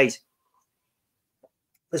really nice.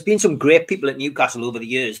 There's been some great people at Newcastle over the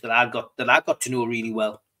years that I got to know really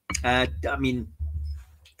well. I mean,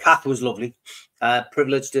 Kath was lovely.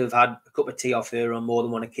 Privileged to have had a cup of tea off her on more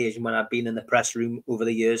than one occasion when I've been in the press room over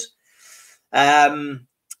the years.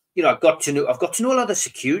 You know, I've got to know a lot of the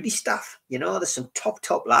security staff. You know, there's some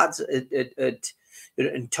top lads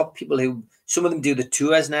and top people who, some of them do the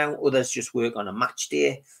tours now, others just work on a match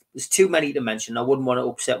day. There's too many to mention. I wouldn't want to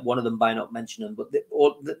upset one of them by not mentioning them, but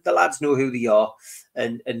the lads know who they are,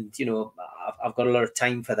 and you know, I've got a lot of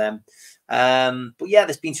time for them. But yeah,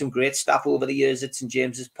 there's been some great stuff over the years at St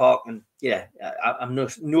James's Park, and yeah, I'm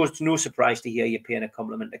no surprise to hear you paying a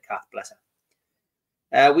compliment to Kath, bless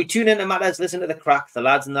her. We tune into matters, listen to the crack, the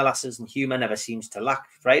lads and the lasses, and humour never seems to lack.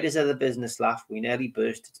 Fridays are the business laugh. We nearly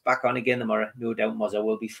burst. It's back on again tomorrow. No doubt Mozza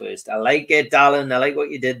will be first. I like it, darling. I like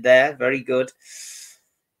what you did there. Very good.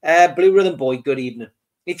 Blue Rhythm Boy, good evening.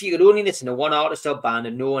 If you could only listen to one artist or band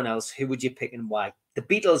and no one else, who would you pick and why? The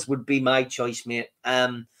Beatles would be my choice, mate.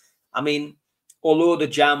 I mean, although the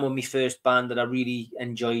Jam were my first band that I really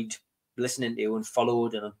enjoyed listening to and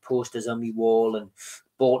followed and had posters on my wall and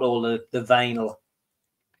bought all the vinyl,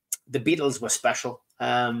 the Beatles were special.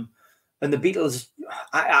 And the Beatles,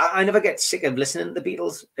 I never get sick of listening to the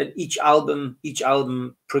Beatles. And each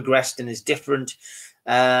album progressed and is different.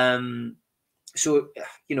 So,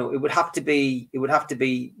 you know, it would have to be the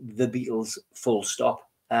Beatles, full stop.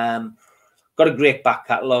 Got a great back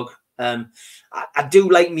catalogue. I do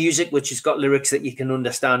like music which has got lyrics that you can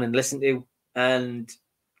understand and listen to, and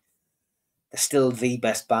they're still the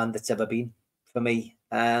best band that's ever been for me.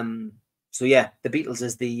 So yeah, the Beatles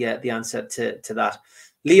is the answer to that.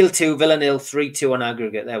 Lille 2, Villanelle 3-2 on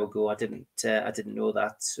aggregate. There we go. I didn't know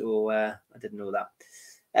that, so I didn't know that.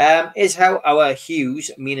 Is how our Hughes,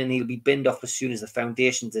 meaning he'll be binned off as soon as the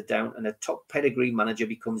foundations are down and a top pedigree manager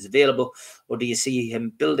becomes available, or do you see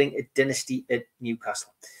him building a dynasty at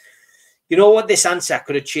Newcastle? You know what? This answer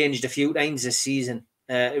could have changed a few times this season.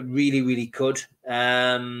 It really could.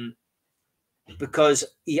 Because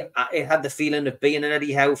it had the feeling of being an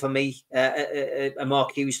Eddie Howe for me, a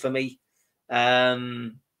Mark Hughes for me.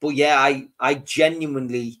 But yeah, I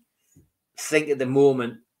genuinely think at the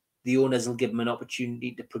moment the owners will give him an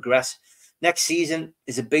opportunity to progress. Next season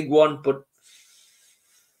is a big one, but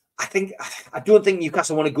I don't think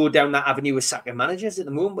Newcastle want to go down that avenue with sacking managers at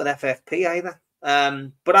the moment with FFP either.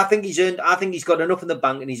 But I think he's got enough in the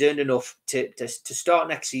bank, and he's earned enough to start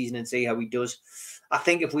next season and see how he does. I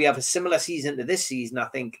think if we have a similar season to this season, I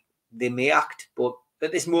think they may act. But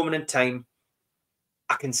at this moment in time,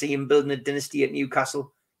 I can see him building a dynasty at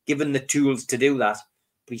Newcastle, given the tools to do that.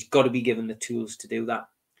 But he's got to be given the tools to do that.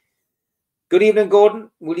 Good evening, Gordon.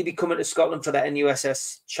 Will you be coming to Scotland for the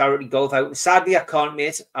NUSS charity golf out? Sadly, I can't,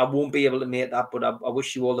 mate. I won't be able to make that, but I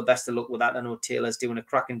wish you all the best of luck with that. I know Taylor's doing a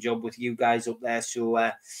cracking job with you guys up there, so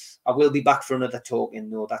I will be back for another talking.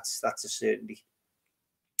 No, that's a certainty.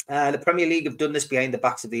 The Premier League have done this behind the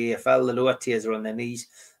backs of the AFL. The lower tiers are on their knees,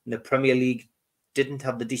 and the Premier League didn't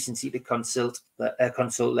have the decency to consult,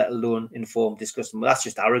 let alone inform, discuss them. Well, that's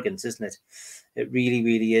just arrogance, isn't it? It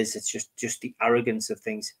really is. It's just the arrogance of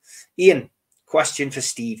things. Ian, question for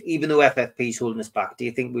Steve. Even though FFP is holding us back, do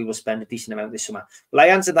you think we will spend a decent amount this summer? Well, I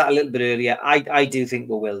answered that a little bit earlier. I do think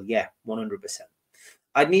we will. Yeah, 100%.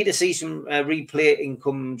 I'd need to see some replay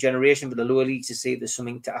income generation for the lower leagues to see if there's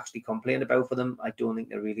something to actually complain about for them. I don't think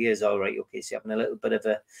there really is. All right, okay, so having a little bit of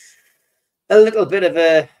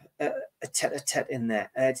a tete-a-tete in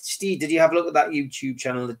there. Steve, did you have a look at that YouTube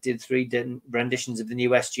channel that did 3 renditions of the new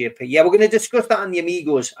SJP? Yeah, we're going to discuss that on the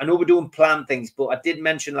Amigos. I know we're doing planned things, but I did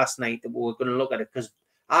mention last night that we were going to look at it because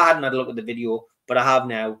I hadn't had a look at the video, but I have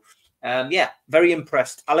now. Yeah, very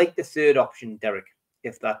impressed. I like the third option, Derek,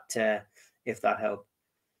 if that helped.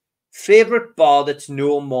 Favorite bar that's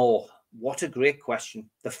no more? What a great question.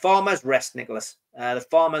 The Farmers Rest, Nicholas. The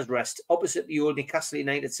Farmers Rest, opposite the old Newcastle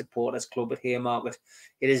United Supporters Club at Haymarket.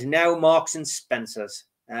 It is now Marks and Spencer's.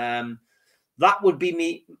 That would be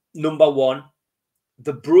me number 1.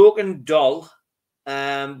 The Broken Doll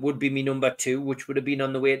would be me number 2, which would have been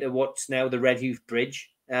on the way to what's now the Redheath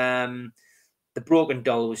Bridge. The Broken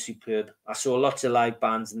Doll was superb. I saw lots of live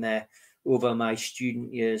bands in there over my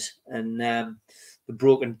student years, and the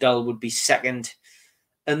Broken Doll would be second.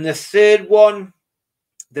 And the third one,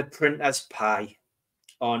 the Printer's Pie.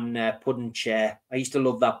 on Pudding Chair. I used to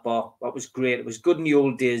love that bar. That was great. It was good in the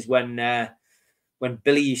old days when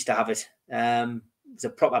Billy used to have it. It was a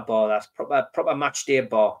proper bar. That's proper match day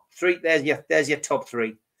bar. There's your top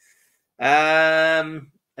three.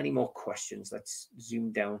 Any more questions? Let's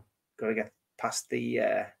zoom down. Got to get past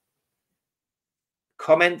the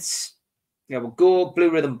comments. Yeah, we'll go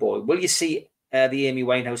Blue Rhythm Boy. Will you see the Amy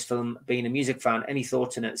Winehouse film? Being a music fan, any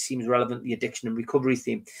thoughts on it? It seems relevant, the addiction and recovery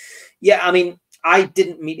theme. Yeah, I mean, I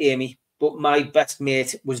didn't meet Amy, but my best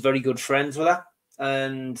mate was very good friends with her,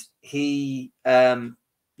 and he,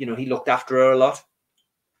 he looked after her a lot.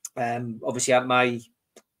 Obviously,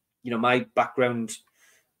 my background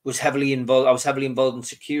was heavily involved. I was heavily involved in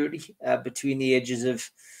security between the ages of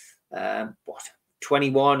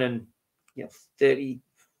 21 and 30,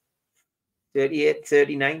 38,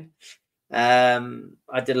 39. I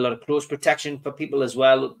did a lot of close protection for people as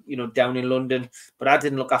well, down in London, but I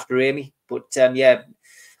didn't look after Amy. But yeah,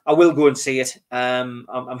 I will go and see it.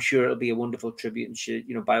 I'm sure it'll be a wonderful tribute, and she,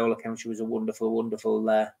 by all accounts, she was a wonderful,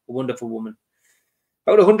 wonderful woman.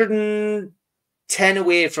 About 110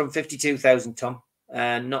 away from 52,000, Tom.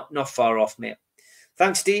 Not far off, mate.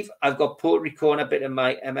 Thanks, Steve. I've got Poetry Corner bit in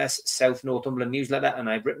my MS South Northumberland newsletter, and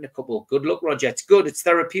I've written a couple. Good luck, Roger. It's good. It's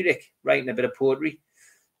therapeutic, writing a bit of poetry.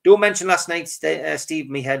 Don't mention last night, Steve.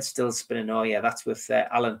 My head's still spinning. Oh, yeah, that's with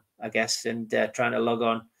Alan, I guess, and trying to log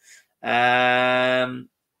on.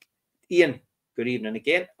 Ian, good evening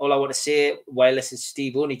again. All I want to say while this is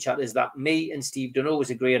Steve only chat is that me and Steve don't always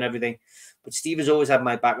agree on everything, but Steve has always had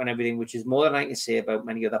my back on everything, which is more than I can say about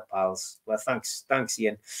many other pals. Well, thanks,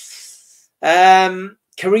 Ian.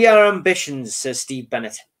 Career ambitions, says Steve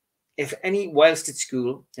Bennett. If any, whilst at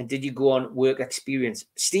school, and did you go on work experience?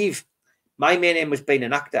 Steve, my main aim was being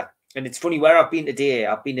an actor. And it's funny, where I've been today,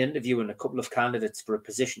 I've been interviewing a couple of candidates for a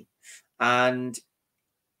position. And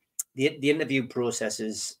the interview process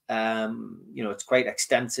is, it's quite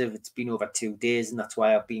extensive. It's been over 2 days, and that's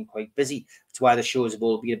why I've been quite busy. That's why the shows have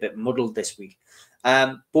all been a bit muddled this week.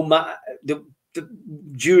 But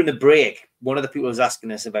during the break, one of the people was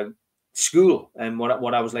asking us about school and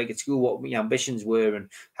what I was like at school, what my ambitions were, and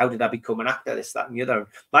how did I become an actor, this, that, and the other.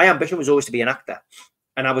 My ambition was always to be an actor.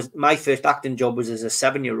 And my first acting job was as a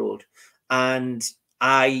 7-year-old. And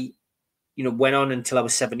I, went on until I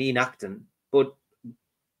was 17 acting. But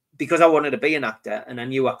because I wanted to be an actor and I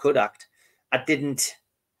knew I could act, I didn't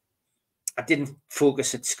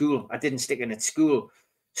focus at school. I didn't stick in at school.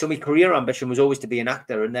 So my career ambition was always to be an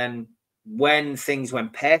actor. And then when things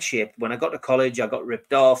went pear-shaped, when I got to college, I got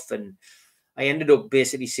ripped off. And I ended up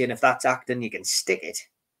basically saying, if that's acting, you can stick it.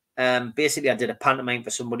 Basically, I did a pantomime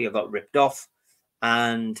for somebody. I got ripped off.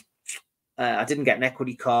 And I didn't get an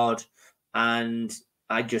equity card, and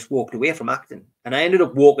I just walked away from acting. And I ended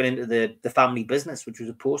up walking into the family business, which was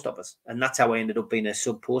a post office. And that's how I ended up being a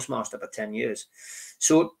sub-postmaster for 10 years.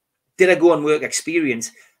 So did I go on work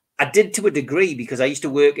experience? I did to a degree, because I used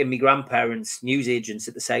to work in my grandparents' newsagents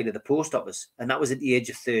at the side of the post office. And that was at the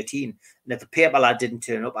age of 13. And if the paper lad didn't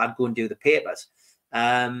turn up, I'd go and do the papers.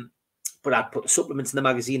 But I'd put the supplements in the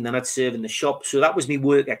magazine, then I'd serve in the shop. So that was my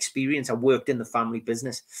work experience. I worked in the family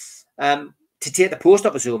business. To take the post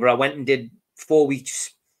office over, I went and did 4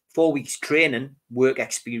 weeks training, work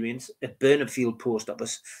experience at Burnhamfield Post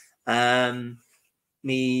Office.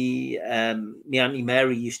 Me Auntie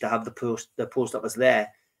Mary used to have the post office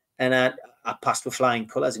there. And I passed with flying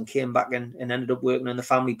colours and came back and ended up working in the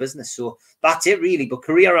family business. So that's it, really. But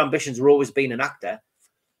career ambitions were always being an actor.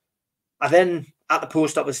 I then, at the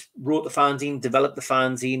post office, wrote the fanzine, developed the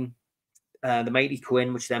fanzine, The Mighty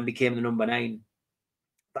Quinn, which then became the number 9.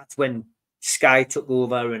 That's when Sky took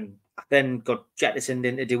over, and I then got jettisoned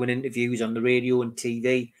into doing interviews on the radio and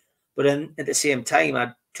TV. But then at the same time,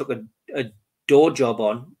 I took a door job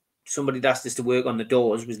on. Somebody had asked us to work on the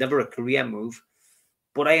doors. It was never a career move,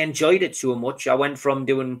 but I enjoyed it so much. I went from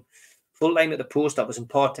doing full-time at the post office and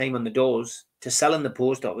part-time on the doors to selling the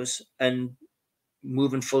post office and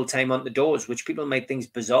moving full-time on the doors, which people might think is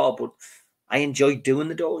bizarre, but I enjoyed doing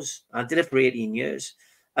the doors. I did it for 18 years.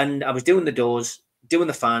 And I was doing the doors, doing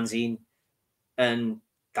the fanzine, and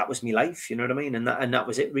that was my life, you know what I mean? And that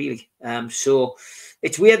was it, really. So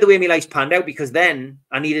it's weird the way my life's panned out, because then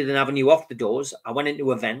I needed an avenue off the doors. I went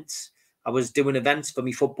into events. I was doing events for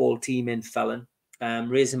my football team in Felon,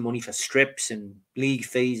 raising money for strips and league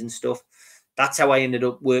fees and stuff. That's how I ended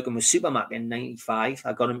up working with Supermac in 95.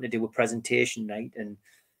 I got him to do a presentation night, and,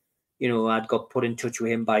 I'd got put in touch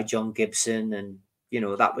with him by John Gibson, and,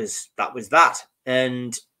 that was that.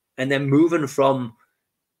 And then moving from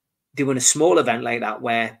doing a small event like that,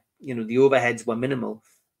 where, the overheads were minimal,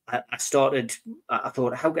 I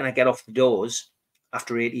thought, how can I get off the doors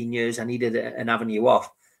after 18 years, I needed an avenue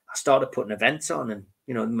off. I started putting events on, and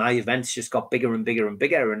my events just got bigger and bigger and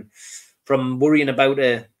bigger. And from worrying about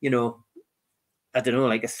I don't know,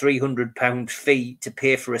 like a £300 fee to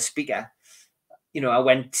pay for a speaker, I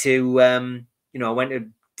went to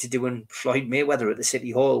doing Floyd Mayweather at the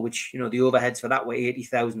City Hall, which the overheads for that were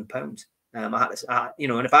 £80,000.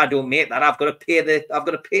 And if I don't make that, I've got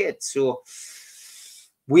to pay it. So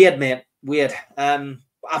weird, mate, weird.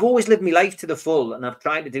 I've always lived my life to the full, and I've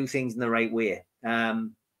tried to do things in the right way.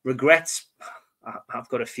 Regrets, I've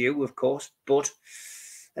got a few, of course, but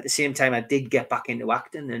at the same time, I did get back into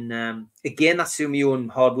acting, and again, that's through my own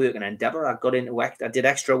hard work and endeavour. I got into act. I did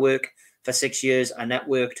extra work for 6 years. I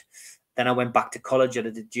networked. Then I went back to college. I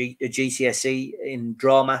did a GCSE in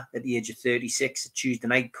drama at the age of 36, a Tuesday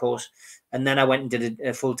night course. And then I went and did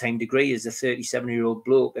a full-time degree as a 37-year-old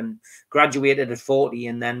bloke and graduated at 40,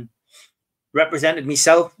 and then represented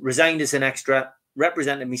myself, resigned as an extra,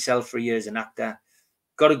 represented myself for years as an actor,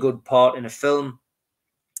 got a good part in a film,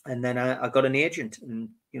 and then I got an agent, and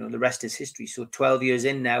the rest is history. So 12 years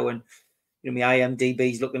in now, and my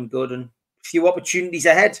IMDb is looking good, and a few opportunities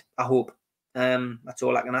ahead, I hope. That's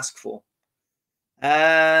all I can ask for.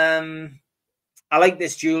 I like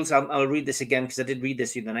this, Jules. I'll read this again because I did read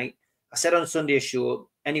this the other night. I said on Sunday's show,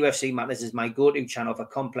 NUFC Matters is my go-to channel for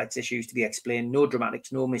complex issues to be explained. No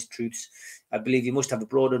dramatics, no mistruths. I believe you must have a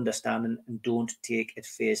broad understanding and don't take at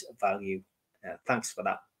face value. Thanks for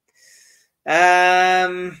that.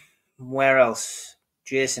 Where else?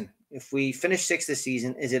 Jason, if we finish 6th this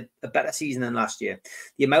season, is it a better season than last year?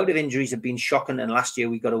 The amount of injuries have been shocking, and last year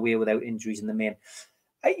we got away without injuries in the main.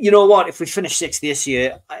 You know what? If we finish 6th this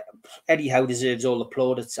year, Eddie Howe deserves all the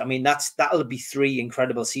plaudits. I mean, that'll be 3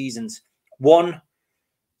 incredible seasons.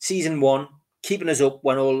 Season 1, keeping us up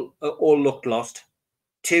when all looked lost.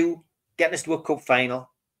 2, getting us to a cup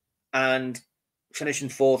final and finishing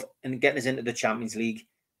 4th and getting us into the Champions League.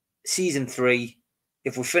 Season 3,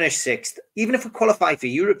 if we finish 6th, even if we qualify for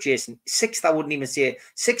Europe, Jason, 6th, I wouldn't even say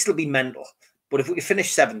 6th will be mental. But if we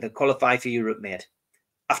finish 7th and qualify for Europe, mate,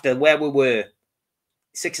 after where we were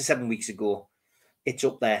 6 or 7 weeks ago, it's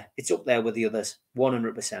up there. It's up there with the others,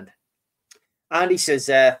 100%. Andy says,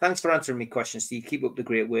 thanks for answering my question, Steve. Keep up the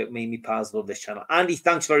great work. Me and my pals love this channel. Andy,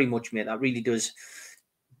 thanks very much, mate. That really does.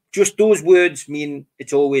 Just those words mean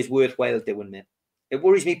it's always worthwhile doing, mate. It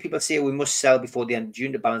worries me. People say we must sell before the end of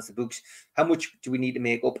June to balance the books. How much do we need to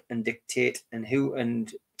make up and dictate, and who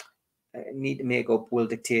need to make up will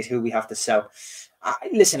dictate who we have to sell?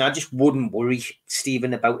 Listen, I just wouldn't worry,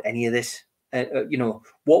 Stephen, about any of this.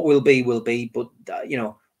 What will be, but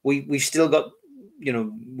we've still got,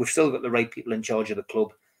 we've still got the right people in charge of the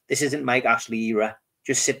club. This isn't Mike Ashley era.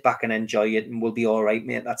 Just sit back and enjoy it, and we'll be all right,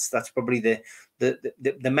 mate. That's probably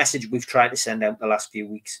the message we've tried to send out the last few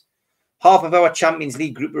weeks. Half of our Champions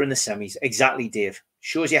League group are in the semis. Exactly, Dave.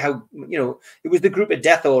 Shows you how, it was the group of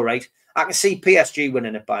death, all right. I can see PSG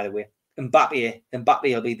winning it, by the way. Mbappe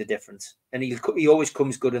will be the difference, and he always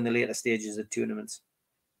comes good in the later stages of tournaments.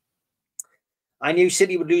 I knew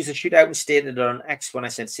City would lose the shootout and stated it on X when I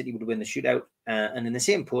said City would win the shootout. And in the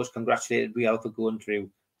same post, congratulated Real for going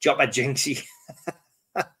through. Joppa Jinxie.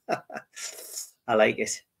 I like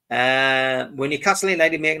it. When Newcastle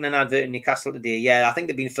United making an advert in Newcastle today, yeah, I think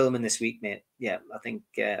they've been filming this week, mate. Yeah, I think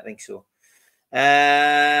so.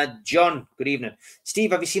 John, good evening.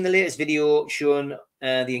 Steve, have you seen the latest video showing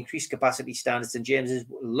the increased capacity standards St James's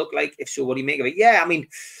look like? If so, what do you make of it? Yeah, I mean,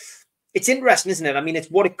 it's interesting, isn't it? I mean, it's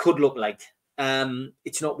what it could look like.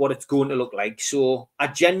 It's not what it's going to look like. So I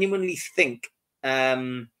genuinely think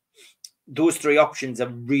those 3 options are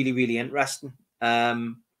really, really interesting.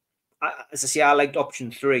 As I say, I liked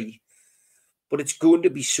option 3, but it's going to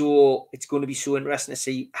be so interesting to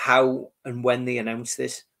see how and when they announce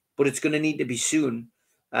this. But it's going to need to be soon,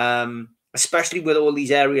 especially with all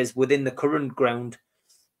these areas within the current ground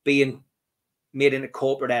being made into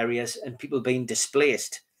corporate areas and people being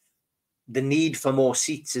displaced. The need for more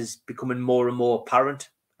seats is becoming more and more apparent.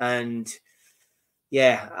 And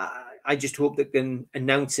yeah, I just hope they can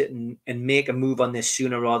announce it and make a move on this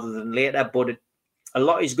sooner rather than later. But a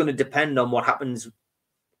lot is going to depend on what happens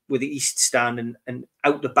with the East Stand and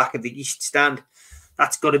out the back of the East Stand.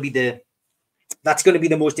 That's got to be the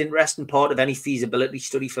most interesting part of any feasibility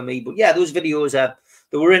study for me. But yeah, those videos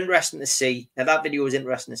they were interesting to see. Now that video was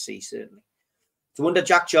interesting to see, certainly. It's a wonder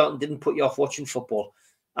Jack Charlton didn't put you off watching football.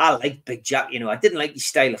 I like Big Jack, I didn't like his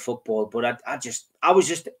style of football, but I was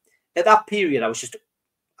just at that period, I was just,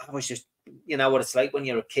 you know what it's like when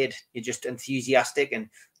you're a kid. You're just enthusiastic, and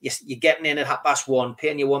you're getting in at 1:30,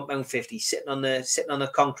 paying your £1.50, sitting on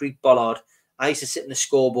the concrete bollard. I used to sit in the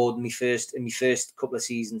scoreboard in my first couple of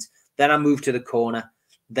seasons. Then I moved to the corner.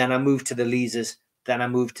 Then I moved to the Leazers. Then I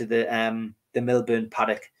moved to the Milburn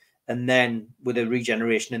paddock. And then with a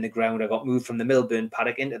regeneration in the ground, I got moved from the Milburn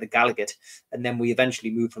paddock into the Gallagher. And then we eventually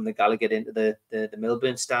moved from the Gallagher into the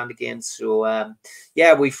Milburn stand again. So,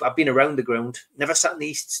 yeah, I've been around the ground. Never sat in the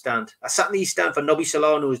East stand. I sat in the East stand for Nobby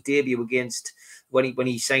Solano's debut against, when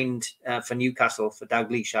he signed for Newcastle for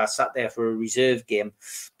Dalglish. I sat there for a reserve game.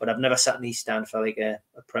 But I've never sat in the East stand for like a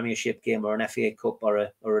Premiership game or an FA Cup or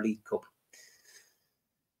a League Cup.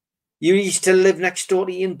 You used to live next door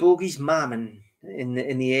to Ian Bogey's mum in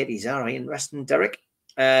the 80s. All right, interesting, Derek.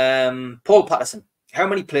 Paul Patterson. How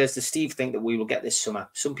many players does Steve think that we will get this summer?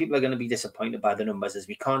 Some people are going to be disappointed by the numbers, as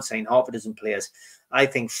we can't sign half a dozen players. I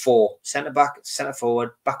think 4. Centre-back,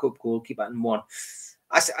 centre-forward, backup goalkeeper, and 1.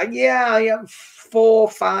 I said, yeah, 4,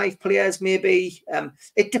 5 players maybe.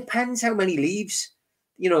 It depends how many leaves.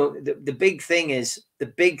 You know, the big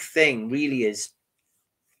thing really is,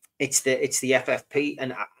 it's the FFP,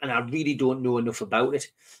 and I really don't know enough about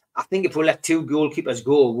it. I think if we let 2 goalkeepers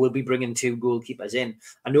go, we'll be bringing 2 goalkeepers in.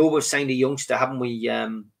 I know we've signed a youngster, haven't we?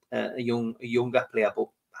 A younger player, but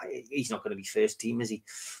he's not going to be first team, is he?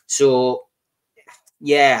 So,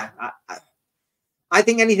 yeah, I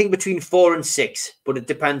think anything between 4 and 6, but it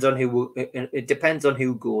depends on who. It depends on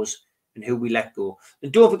who goes and who we let go.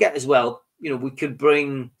 And don't forget as well, you know, we could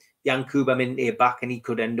bring Yankuba Minte back, and he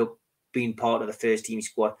could end up being part of the first team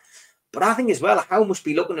squad. But I think as well, how must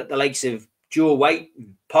be looking at the likes of Joe White,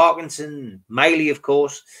 and Parkinson, Miley, of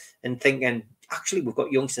course, and thinking, actually, we've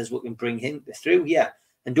got youngsters we can bring him through. Yeah.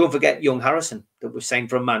 And don't forget young Harrison that was signed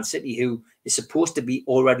from Man City, who is supposed to be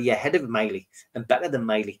already ahead of Miley and better than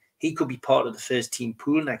Miley. He could be part of the first team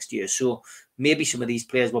pool next year. So maybe some of these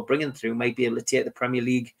players we're bringing through might be able to take the Premier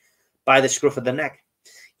League by the scruff of the neck.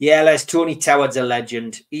 Yeah, Les, Tony Toward's a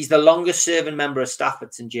legend. He's the longest serving member of staff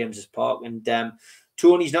at St James's Park. And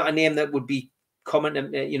Tony's not a name that would be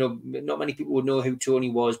common. You know, not many people would know who Tony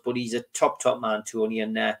was, but he's a top man, Tony.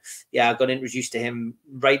 And yeah, I got introduced to him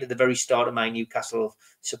right at the very start of my Newcastle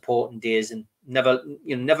supporting days, and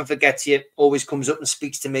never forgets you. Always comes up and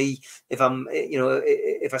speaks to me if I'm,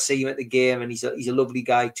 if I see him at the game. And he's a lovely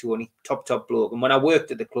guy, Tony, top bloke. And when I worked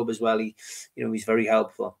at the club as well, he's very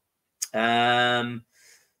helpful.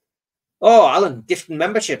 Oh, Alan, gifting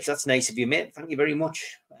memberships. That's nice of you, mate. Thank you very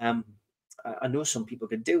much. I know some people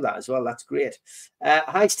could do that as well. That's great.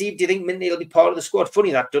 Hi, Steve. Do you think Minte will be part of the squad?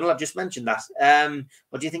 Funny that, Donald. I've just mentioned that.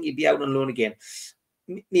 Or do you think he'd be out on loan again?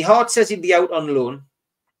 My heart says he'd be out on loan.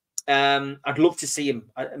 I'd love to see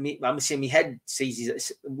him. I'm saying my head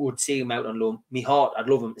would see him out on loan. My heart, I'd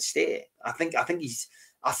love him to stay. I think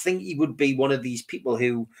he would be one of these people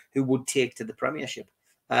who would take to the Premiership.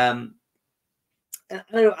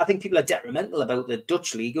 I think people are detrimental about the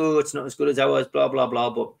Dutch league. Oh, it's not as good as ours, blah, blah, blah.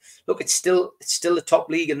 But look, it's still the top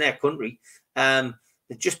league in their country. They've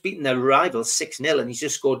just beaten their rivals 6-0, and he's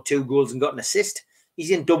just scored 2 goals and got an assist.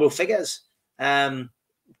 He's in double figures.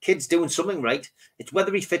 Kid's doing something right. It's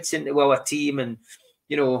whether he fits into our team. And,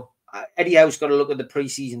 Eddie Howe's got to look at the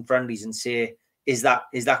pre-season friendlies and say, is that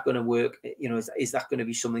going to work? Is that going to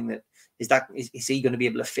be something that is he going to be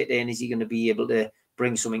able to fit in? Is he going to be able to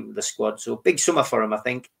bring something to the squad? So big summer for him, I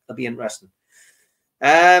think. It'll be interesting.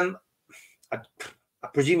 I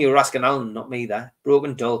presume you were asking Alan, not me there.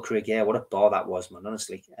 Broken Doll, Craig. Yeah, what a bar that was, man,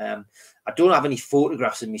 honestly. I don't have any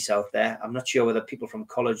photographs of myself there. I'm not sure whether people from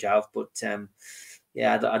college have, but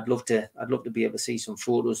yeah, I'd love to be able to see some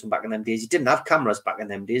photos from back in them days. You didn't have cameras back in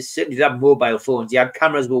them days. Certainly did have mobile phones. You had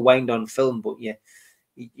cameras with wind on film, but you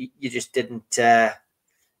just didn't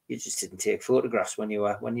take photographs when you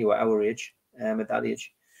were our age. At that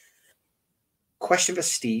age. Question for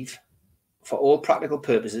Steve. For all practical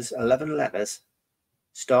purposes, 11 letters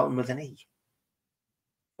starting with an E.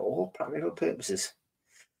 For all practical purposes.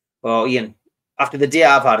 Well, Ian, after the day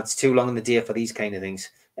I've had, it's too long in the day for these kind of things.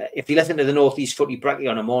 If you listen to the North East Footy Bracky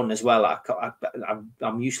on a morning as well,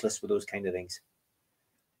 I'm useless with those kind of things.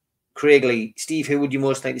 Craig Lee, Steve, who would you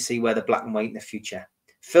most like to see wear the black and white in the future?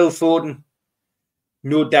 Phil Foden.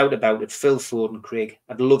 No doubt about it. Phil Foden, Craig.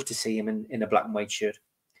 I'd love to see him in a black and white shirt.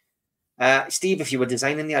 Steve, if you were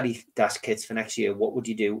designing the Adidas kits for next year, what would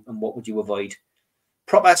you do and what would you avoid?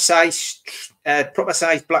 Proper size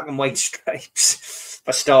black and white stripes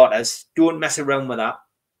for starters. Don't mess around with that.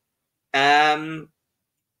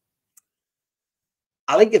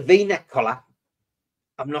 I like a V-neck collar.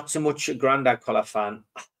 I'm not so much a grandad collar fan.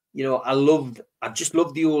 I just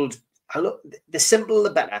love the old. The simpler the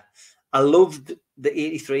better. I loved the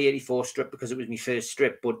 83, 84 strip because it was my first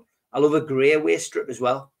strip, but I love a grey away strip as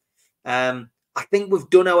well. I think we've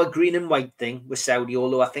done our green and white thing with Saudi,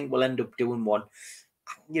 although I think we'll end up doing one.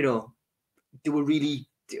 Do we really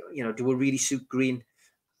do a really suit green.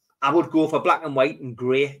 I would go for black and white and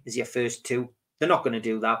grey as your first two. They're not going to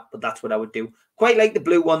do that, but that's what I would do. Quite like the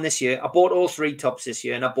blue one this year. I bought all 3 tops this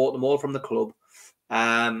year, and I bought them all from the club.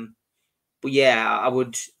 But yeah, I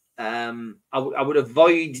would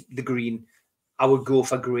avoid the green. I would go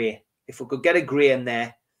for grey. If we could get a grey in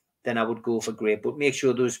there, then I would go for grey. But make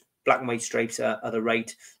sure those black and white stripes are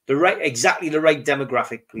exactly the right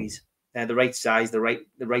demographic, please. The right size, the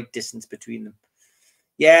right distance between them.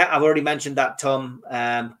 Yeah, I've already mentioned that, Tom.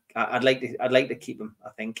 I'd like to keep them, I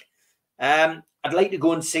think. I'd like to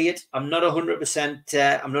go and see it. I'm not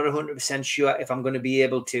 100%. I'm not 100% sure if I'm going to be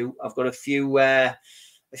able to. I've got a few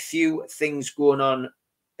things going on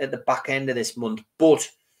at the back end of this month, but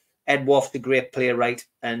Ed Wolf's a great playwright,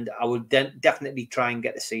 and I would definitely try and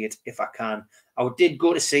get to see it if I can. I did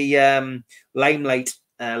go to see Limelight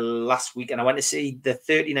last week, and I went to see the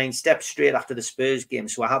 39 Steps straight after the Spurs game,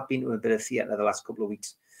 so I have been to a bit of theatre the last couple of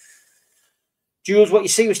weeks. Jules, what you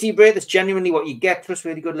see with Steve Wraith, that's genuinely what you get.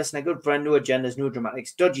 Trustworthy, good listener, good friend, no agendas, no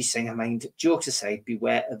dramatics, dodgy singer mind. Jokes aside,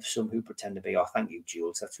 beware of some who pretend to be. Oh, thank you,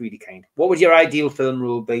 Jules. That's really kind. What would your ideal film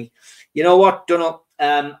role be? You know what, Dunno?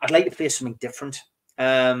 I'd like to play something different,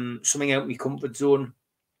 something out of my comfort zone.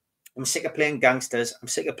 I'm sick of playing gangsters. I'm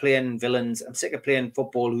sick of playing villains. I'm sick of playing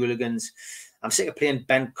football hooligans. I'm sick of playing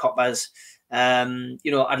bent coppers. I'd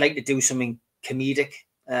like to do something comedic.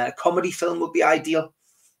 Comedy film would be ideal,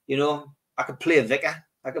 I could play a vicar.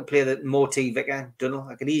 I could play the Morty vicar. Don't know.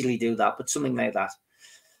 I could easily do that, but something like that.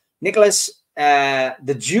 Nicholas,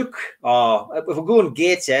 the Duke. Oh, if we're going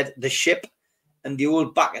Gateshead, the Ship, and the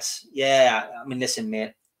old Bacchus. Yeah, I mean, listen,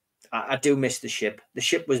 mate. I do miss the Ship. The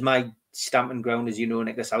Ship was my stamping ground, as you know,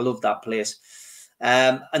 Nicholas. I love that place.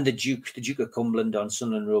 And the Duke of Cumberland on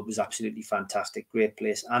Sunderland Road was absolutely fantastic. Great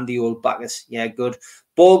place. And the old Bacchus. Yeah, good.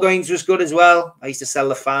 Ballgoings was good as well. I used to sell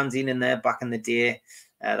the fanzine in there back in the day.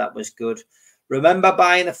 That was good. Remember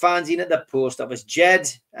buying the fanzine at the post office. Jed,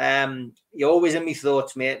 you're always in my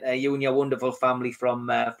thoughts, mate. You and your wonderful family from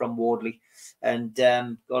Wardley. And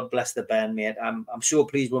God bless the band, mate. I'm so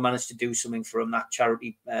pleased we managed to do something for him, that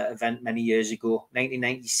charity event many years ago.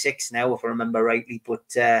 1996 now, if I remember rightly. But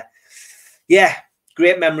yeah,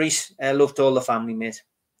 great memories. Loved all the family, mate.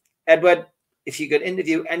 Edward, if you could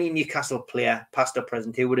interview any Newcastle player, past or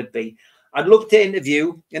present, who would it be? I'd love to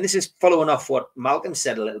interview, and this is following off what Malcolm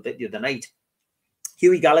said a little bit the other night,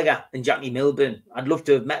 Hughie Gallagher and Jackie Milburn. I'd love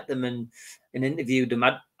to have met them and interviewed them.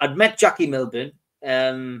 I'd met Jackie Milburn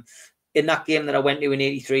in that game that I went to in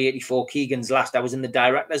 83-84, Keegan's last. I was in the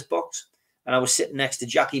director's box, and I was sitting next to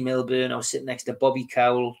Jackie Milburn. I was sitting next to Bobby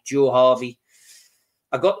Cowell, Joe Harvey.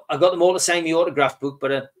 I got them all to sign the autograph book,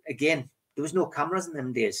 but again, there was no cameras in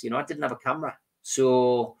them days. I didn't have a camera,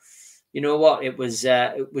 so... You know what? It was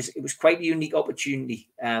quite a unique opportunity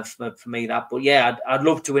for me, that. But yeah, I'd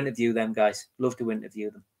love to interview them, guys. Love to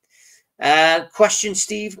interview them. Question,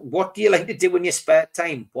 Steve. What do you like to do in your spare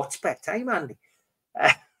time? What spare time, Andy?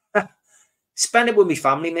 Spend it with my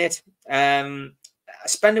family, mate.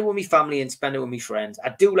 Spend it with my family and spend it with my friends. I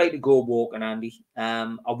do like to go walking, Andy.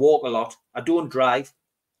 I walk a lot. I don't drive,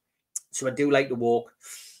 so I do like to walk.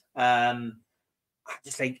 I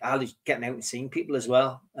like getting out and seeing people as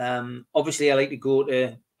well. Obviously, I like to go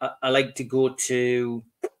to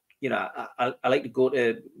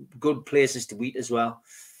good places to eat as well.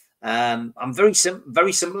 I'm very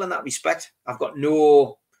simple in that respect. I've got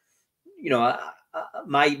no,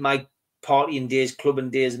 my partying days,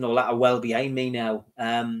 clubbing days, and all that are well behind me now.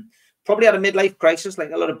 Probably had a midlife crisis,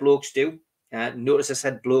 like a lot of blokes do. Notice I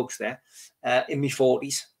said blokes there. In my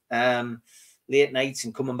 40s. Late nights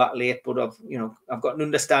and coming back late, but I've got an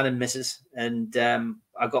understanding missus, and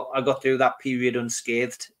I got through that period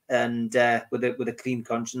unscathed and with a clean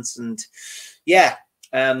conscience. And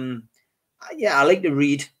I like to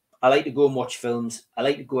read. I like to go and watch films. I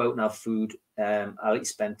like to go out and have food. I like to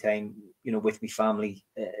spend time, with my family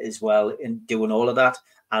as well, and doing all of that,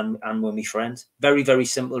 and with my friends. Very, very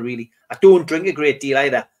simple, really. I don't drink a great deal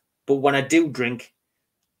either, but when I do drink,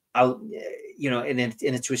 I'll, and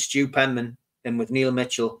it's with Stu Penman, and with Neil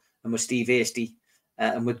Mitchell, and with Steve Hasty,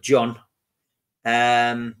 and with John.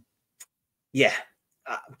 I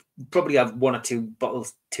probably have 1 or 2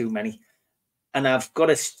 bottles too many. And I've got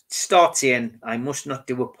to start saying I must not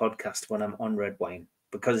do a podcast when I'm on red wine,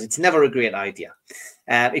 because it's never a great idea.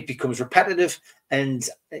 It becomes repetitive, and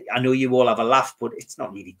I know you all have a laugh, but it's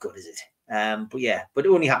not really good, is it? But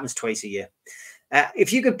it only happens twice a year.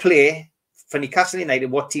 If you could play for Newcastle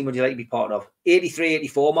United, what team would you like to be part of?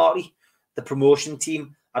 83-84, Marty? The promotion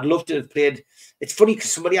team. I'd love to have played. It's funny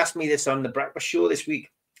because somebody asked me this on the breakfast show this week.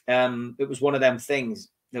 It was one of them things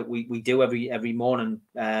that we do every morning.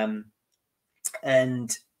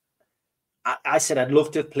 And I said I'd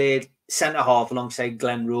love to have played centre half alongside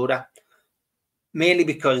Glenn Roeder, mainly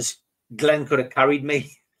because Glenn could have carried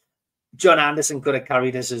me. John Anderson could have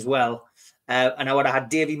carried us as well. And I would have had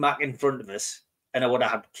Davy Mack in front of us, and I would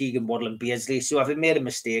have had Keegan Waddle and Beardsley. So if it made a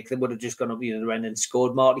mistake, they would have just gone up the other end and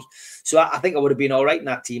scored, Marty. So I think I would have been all right in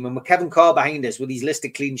that team. And with Kevin Carr behind us, with his list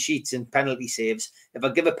of clean sheets and penalty saves, if I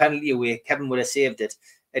give a penalty away, Kevin would have saved it,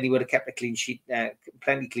 and he would have kept a clean sheet,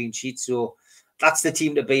 plenty clean sheets. So that's the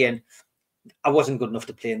team to be in. I wasn't good enough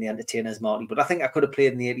to play in the Entertainers, Marty, but I think I could have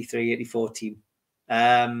played in the 83, 84 team.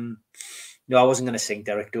 No, I wasn't going to sing,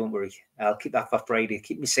 Derek. Don't worry. I'll keep that for Friday.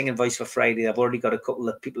 Keep me singing voice for Friday. I've already got a couple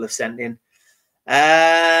of people have sent in.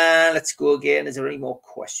 Let's go again. Is there any more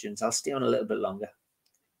questions? I'll stay on a little bit longer.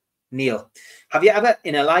 Neil, have you ever,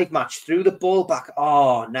 in a live match, threw the ball back?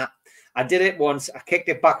 Oh, nah. I did it once. I kicked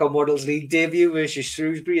it back on Waddle's League debut versus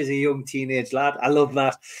Shrewsbury as a young teenage lad. I love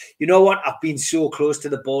that. You know what? I've been so close to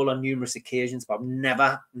the ball on numerous occasions, but I've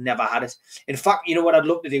never had it. In fact, you know what I'd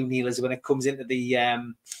love to do, Neil, is when it comes into the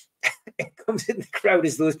it comes in the crowd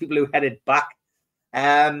as those people who headed back.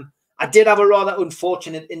 I did have a rather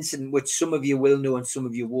unfortunate incident, which some of you will know and some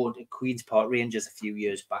of you won't, at Queen's Park Rangers a few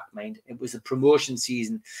years back, mind. It was a promotion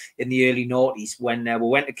season in the early noughties when we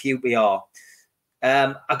went to QPR.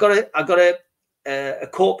 I got a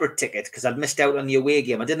corporate ticket because I'd missed out on the away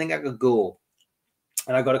game. I didn't think I could go.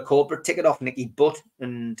 And I got a corporate ticket off Nicky Butt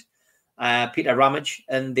and Peter Ramage,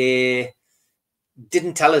 and they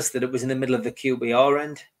didn't tell us that it was in the middle of the QPR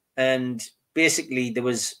end. And basically, there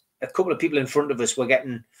was a couple of people in front of us were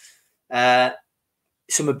getting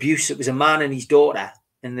some abuse. It was a man and his daughter,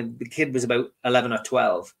 and the kid was about 11 or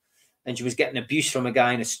 12, and she was getting abuse from a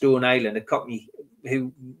guy in a Stone Island, a Cockney,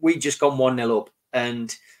 who we'd just gone 1-0 up,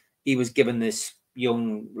 and he was giving this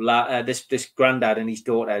young this granddad and his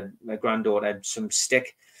daughter, my granddaughter, some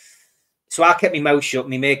stick. So I kept my mouth shut.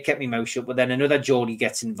 My mate kept my mouth shut, but then another Geordie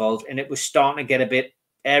gets involved, and it was starting to get a bit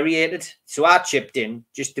aerated. So I chipped in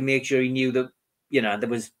just to make sure he knew that, you know, there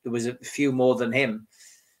was a few more than him.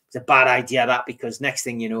 It's a bad idea, that, because next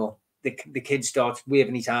thing you know, the kid starts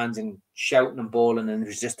waving his hands and shouting and bawling, and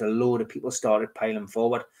there's just a load of people started piling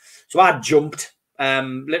forward. So I jumped,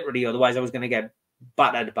 literally, otherwise I was going to get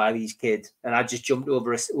battered by these kids, and I just jumped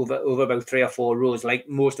over about 3 or 4 rows like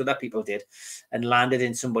most other people did, and landed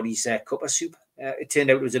in somebody's cup of soup. It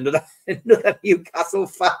turned out it was another Newcastle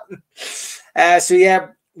fan. So yeah,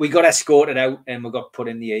 we got escorted out and we got put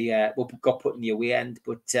in the away end.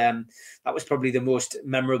 But that was probably the most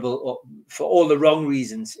memorable for all the wrong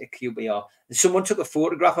reasons at QPR. And someone took a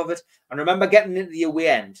photograph of it. And I remember getting into the away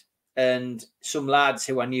end and some lads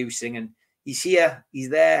who I knew singing, "He's here, he's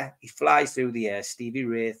there, he flies through the air, Stevie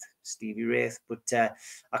Wraith, Stevie Wraith." But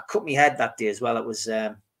I cut my head that day as well. It was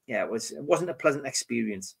it wasn't a pleasant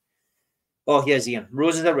experience. Oh, here's Ian.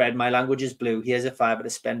 Roses are red, my language is blue. Here's a fiver to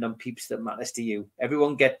spend on peeps that matters to you.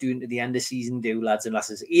 Everyone get doing to the end of season do, lads and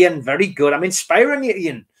lasses. Ian, very good. I'm inspiring you,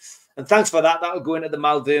 Ian. And thanks for that. That'll go into the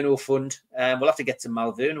Malverno fund. We'll have to get some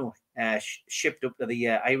Malverno shipped up to the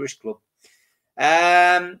Irish club.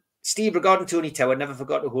 Steve, regarding Tony Tower, never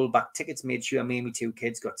forgot to hold back tickets. Made sure me and my 2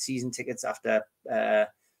 kids got season tickets after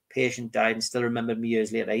patient died, and still remembered me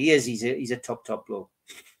years later. He's a top bloke.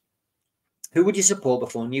 Who would you support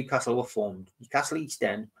before Newcastle were formed? Newcastle East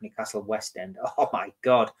End, Newcastle West End. Oh my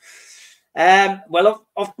God. Well,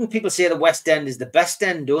 often people say the West End is the best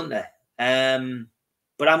end, don't they?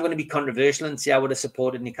 But I'm going to be controversial and say I would have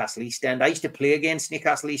supported Newcastle East End. I used to play against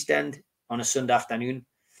Newcastle East End on a Sunday afternoon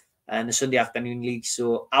and the Sunday afternoon league,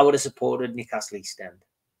 so I would have supported Newcastle East End.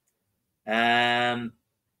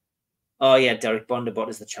 Oh yeah, Derek Bonderbot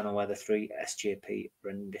is the channel where the 3 SJP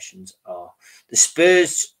renditions are. The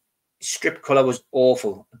Spurs strip colour was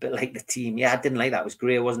awful, a bit like the team. Yeah, I didn't like that. It was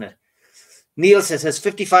grey, wasn't it? Neil says, has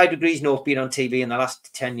 55 Degrees North been on TV in the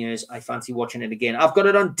last 10 years? I fancy watching it again. I've got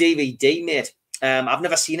it on DVD, mate. I've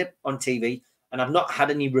never seen it on TV, and I've not had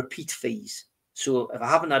any repeat fees. So if I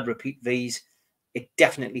haven't had repeat fees, it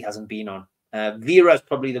definitely hasn't been on. Vera is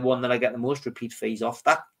probably the one that I get the most repeat fees off.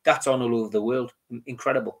 That's on all over the world.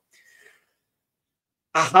 Incredible.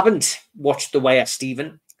 I haven't watched The Wire,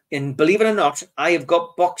 Stephen. And believe it or not, I have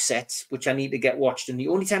got box sets which I need to get watched. And the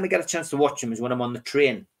only time I get a chance to watch them is when I'm on the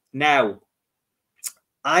train. Now,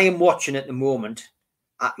 I am watching at the moment.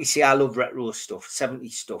 You see, I love retro stuff,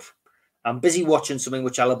 70s stuff. I'm busy watching something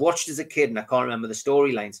which I'll have watched as a kid and I can't remember the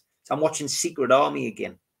storylines. So I'm watching Secret Army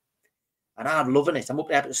again. And I'm loving it. I'm up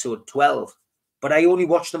to episode 12. But I only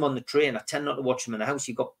watch them on the train. I tend not to watch them in the house.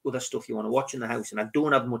 You've got other stuff you want to watch in the house. And I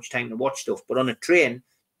don't have much time to watch stuff. But on a train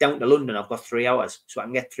down to London, I've got 3 hours. So I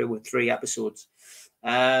can get through with 3 episodes.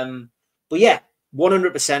 But yeah,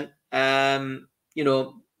 100%. you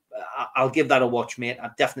know, I'll give that a watch, mate. I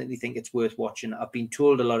definitely think it's worth watching. I've been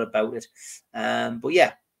told a lot about it. But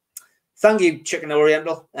yeah, thank you, Chicken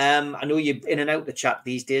Oriental. I know you're in and out the chat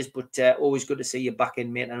these days, but always good to see you back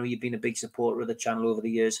in, mate. I know you've been a big supporter of the channel over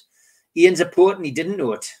the years. Ian's a poet and he didn't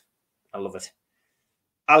know it. I love it.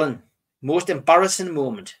 Alan, most embarrassing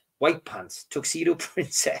moment. White pants, tuxedo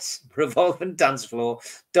princess, revolving dance floor,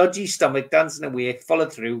 dodgy stomach dancing away,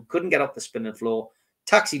 followed through, couldn't get off the spinning floor,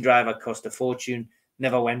 taxi driver cost a fortune,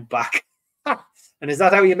 never went back. And is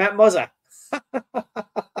that how you met Mozza?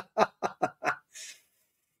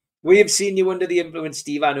 We have seen you under the influence,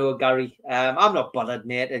 Steve. I know, Gary. I'm not bothered,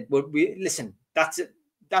 mate. Listen, that's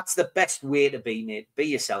the best way to be, mate. Be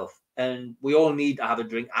yourself. And we all need to have a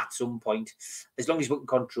drink at some point, as long as we can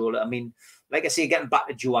control it. I mean, like I say, getting back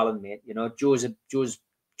to Joe Allen, mate. You know, Joe's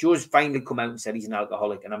finally come out and said he's an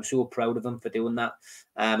alcoholic, and I'm so proud of him for doing that.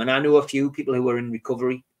 And I know a few people who are in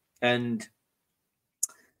recovery, and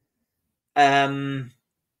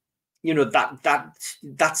you know,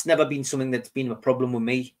 that's never been something that's been a problem with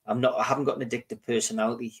me. I haven't got an addictive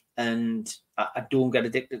personality, and I don't get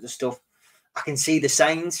addicted to stuff. I can see the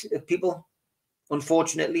signs of people,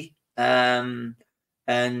 unfortunately. And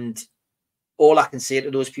all I can say to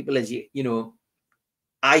those people is, you know,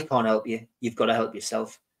 I can't help you. You've got to help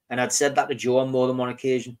yourself. And I'd said that to Joe on more than one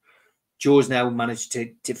occasion. Joe's now managed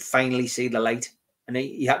to finally see the light, and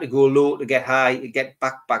he had to go low to get high, to get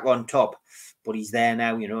back on top. But he's there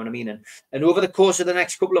now, you know what I mean? And over the course of the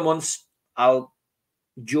next couple of months,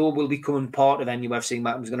 Joe will be becoming part of NUFC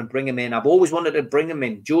Matters. I'm going to bring him in. I've always wanted to bring him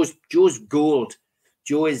in. Joe's gold.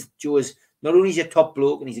 Joe is not only is a top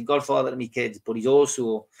bloke and he's a godfather to my kids, but he's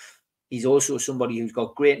also somebody who's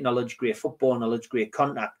got great knowledge, great football knowledge, great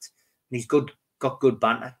contact, and he's got good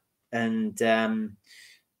banter. And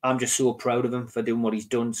I'm just so proud of him for doing what he's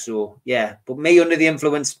done. So yeah, but me under the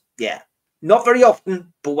influence, yeah, not very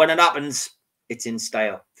often, but when it happens, it's in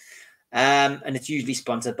style. And it's usually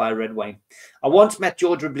sponsored by red wine. I once met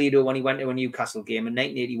George Robledo when he went to a Newcastle game in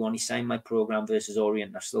 1981. He signed my program versus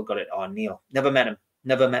Orient. I've still got it. Oh, Neil. Never met him.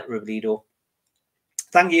 Never met Robledo.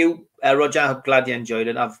 Thank you, Roger. I'm glad you enjoyed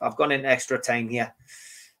it. I've gone in extra time here.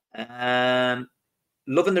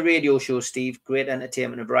 Loving the radio show, Steve. Great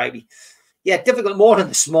entertainment and variety. Yeah, difficult morning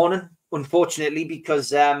this morning, unfortunately,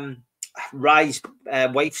 because Rye's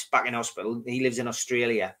wife's back in hospital. He lives in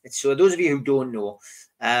Australia. So those of you who don't know,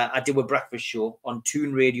 I do a breakfast show on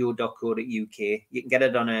toonradio.co.uk. You can get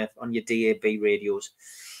it on your DAB radios.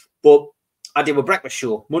 But I do a breakfast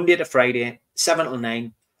show Monday to Friday, 7 till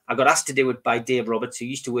 9. I got asked to do it by Dave Roberts, who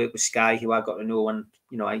used to work with Sky, who I got to know when,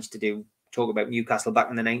 you know, I used to talk about Newcastle back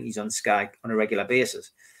in the 90s on Sky on a regular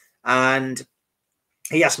basis. And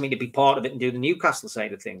he asked me to be part of it and do the Newcastle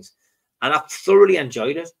side of things. And I thoroughly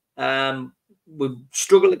enjoyed it. We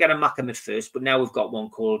struggled to get a Mackham at first, but now we've got one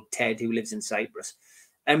called Ted who lives in Cyprus.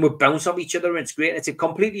 And we bounce off each other, and it's great. It's a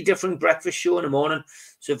completely different breakfast show in the morning.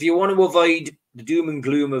 So if you want to avoid the doom and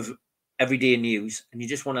gloom of everyday news and you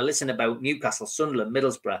just want to listen about Newcastle, Sunderland,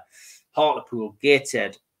 Middlesbrough, Hartlepool,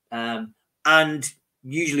 Gateshead, and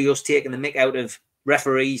usually us taking the mick out of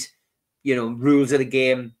referees, you know, rules of the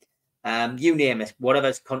game, you name it,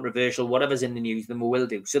 whatever's controversial, whatever's in the news, then we will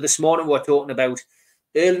do. So this morning we're talking about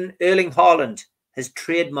Erling Haaland has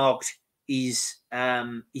trademarked his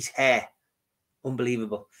hair.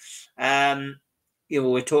 Unbelievable. You know,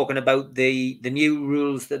 we're talking about the new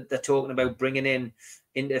rules that they're talking about bringing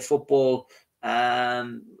into football.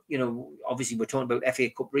 You know, obviously we're talking about FA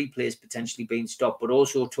Cup replays potentially being stopped, but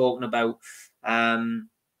also talking about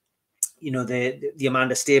you know, the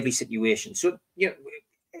Amanda Staveley situation. So, you know,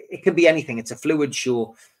 it could be anything. It's a fluid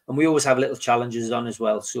show, and we always have little challenges on as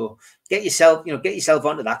well. So get yourself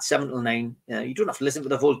onto that 7 till 9. You don't have to listen for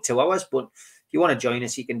the full 2 hours, but if you want to join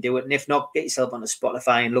us, you can do it. And if not, get yourself onto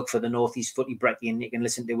Spotify and look for the Northeast Footy Brekkie, and you can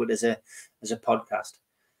listen to it as a podcast.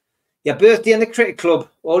 Your birthday in the cricket club.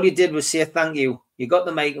 All you did was say thank you. You got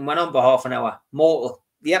the mic and went on for half an hour. Mortal.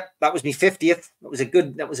 Yep, that was my 50th. That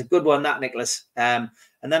was a good one, that, Nicholas. And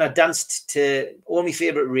then I danced to all my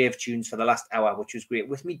favourite rave tunes for the last hour, which was great,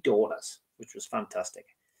 with me daughters, which was fantastic.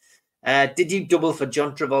 Did you double for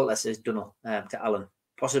John Travolta, says Dunnell to Alan?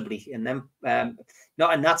 Possibly. And then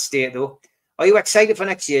not in that state, though. Are you excited for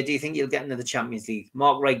next year? Do you think you'll get into the Champions League?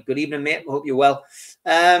 Mark Wright, good evening, mate. I hope you're well.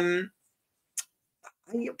 I'm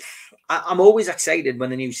always excited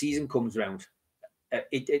when the new season comes around.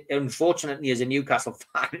 Unfortunately, as a Newcastle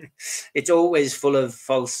fan, it's always full of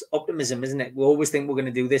false optimism, isn't it? We always think we're going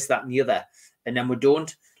to do this, that, and the other, and then we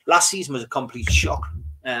don't. Last season was a complete shock.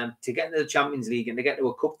 To get into the Champions League and to get to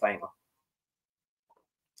a cup final,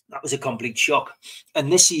 that was a complete shock. And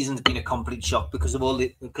this season's been a complete shock because of all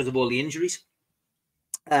the injuries.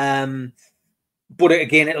 But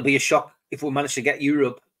again, it'll be a shock if we manage to get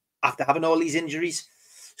Europe after having all these injuries.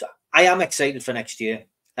 So I am excited for next year.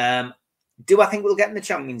 Do I think we'll get in the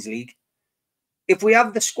Champions League? If we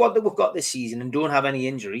have the squad that we've got this season and don't have any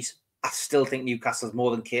injuries, I still think Newcastle's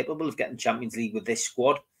more than capable of getting Champions League with this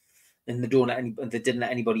squad, and they didn't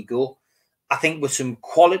let anybody go. I think with some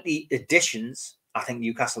quality additions, I think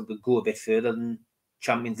Newcastle could go a bit further than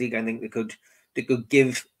Champions League. I think they could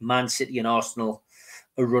give Man City and Arsenal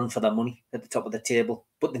a run for their money at the top of the table,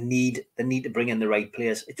 but they need to bring in the right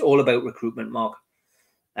players. It's all about recruitment, Mark.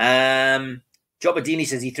 Jobadini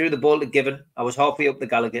says he threw the ball to Given. I was halfway up the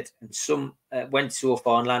Gallagher and some went so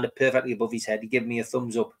far and landed perfectly above his head. He gave me a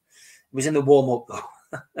thumbs up. It was in the warm-up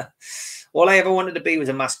though. All I ever wanted to be was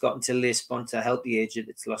a mascot until they sponsor Help the Aged.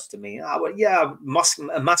 It's lost to me. A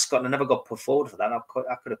mascot, and I never got put forward for that. I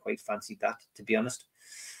could have quite fancied that, to be honest.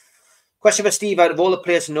 Question for Steve. Out of all the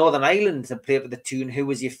players from Northern Ireland that played for the Toon, who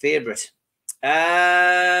was your favourite?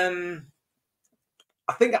 I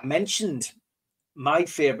think I mentioned my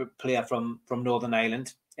favourite player from Northern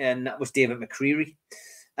Ireland, and that was David McCreary.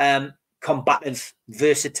 Combative,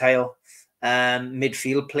 versatile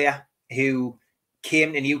midfield player who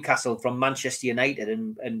came to Newcastle from Manchester United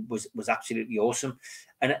and was absolutely awesome.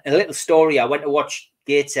 And a little story, I went to watch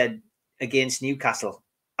Gateshead against Newcastle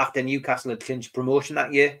after Newcastle had clinched promotion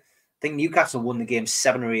that year. I think Newcastle won the game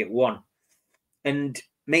 7 or 8-1. And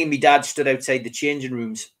me and my dad stood outside the changing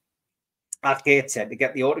rooms at Gateshead to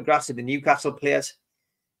get the autographs of the Newcastle players.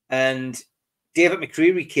 And David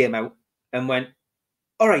McCreary came out and went,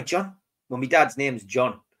 "All right, John." Well, my dad's name's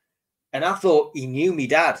John. And I thought he knew me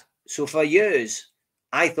dad. So for years,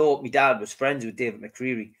 I thought my dad was friends with David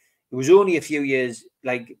McCreary. It was only a few years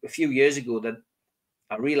ago that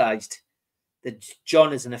I realised that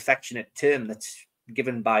John is an affectionate term that's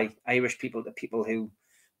given by Irish people to people who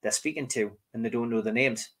they're speaking to and they don't know the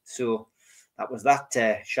names. So that was that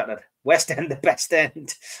shattered. West End, the best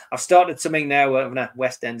end. I've started something now.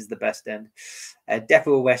 West End is the best end.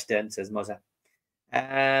 Defo West End, says Mozza.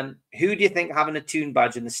 Who do you think having a Toon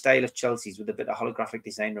badge in the style of Chelsea's with a bit of holographic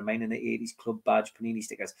design remaining the 80s club badge, panini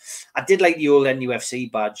stickers? I did like the old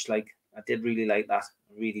NUFC badge. Like, I did really like that.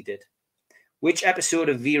 I really did. Which episode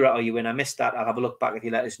of Vera are you in? I missed that. I'll have a look back if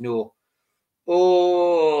you let us know.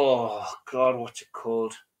 Oh, God, what's it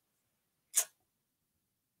called?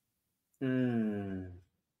 Bear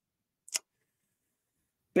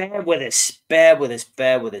with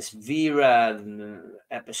us. Vera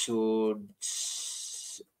episode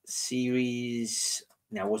series.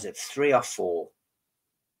 Now, was it 3 or 4?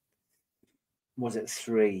 Was it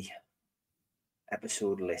 3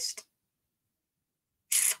 episode list?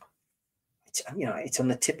 It's on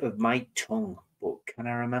the tip of my tongue, but can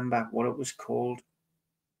I remember what it was called?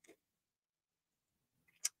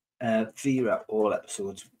 Vera, all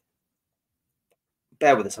episodes.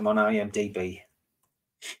 Bear with us. I'm on IMDb.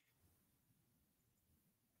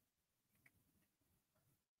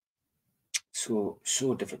 So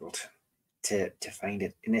difficult to find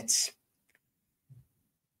it, and it's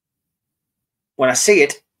when I see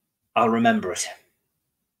it, I'll remember it.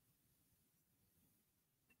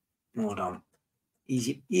 Hold on,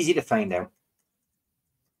 easy to find out.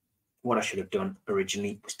 What I should have done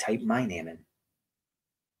originally was type my name in,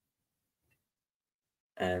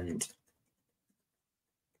 and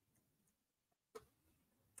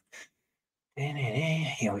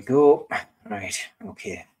here we go. Right,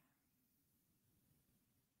 okay.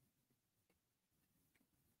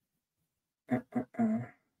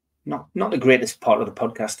 Not the greatest part of the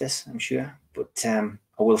podcast, this, I'm sure, but I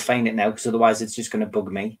will find it now because otherwise it's just going to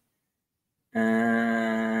bug me.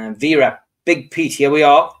 Vera, Big Pete, here we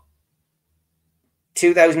are.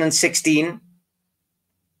 2016.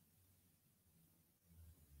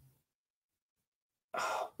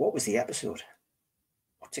 Oh, what was the episode?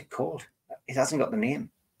 What's it called? It hasn't got the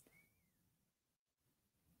name.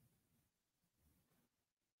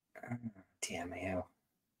 Dear me,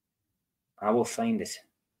 I will find it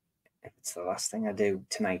if it's the last thing I do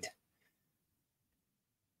tonight.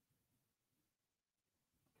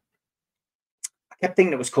 I kept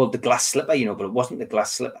thinking it was called the Glass Slipper, but it wasn't the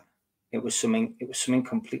Glass Slipper. It was something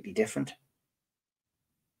completely different.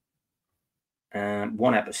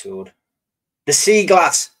 One episode. The Sea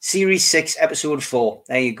Glass, Series 6, Episode 4.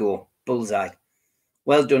 There you go. Bullseye.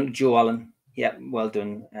 Well done, Joe Allen. Yeah, well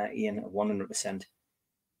done, Ian, 100%.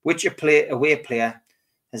 Which away player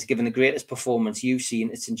has given the greatest performance you've seen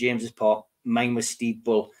at St James's Park? Mine was Steve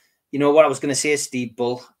Bull. You know what I was going to say, Steve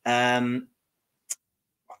Bull.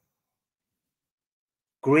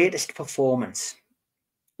 Greatest performance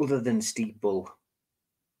other than Steve Bull.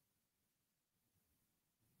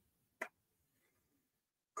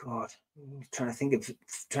 God, I'm trying to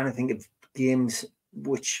think of games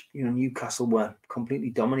which, you know, Newcastle were completely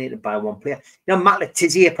dominated by one player. You know, Matt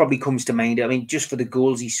Letizia probably comes to mind. I mean, just for the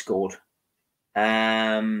goals he scored.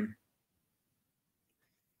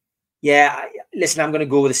 Yeah, listen, I'm going to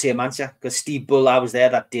go with the same answer because Steve Bull, I was there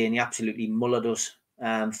that day and he absolutely mullered us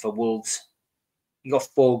for Wolves. He got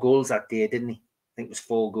 4 goals that day, didn't he? I think it was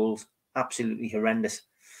 4 goals. Absolutely horrendous.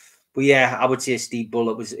 But yeah, I would say Steve Bull,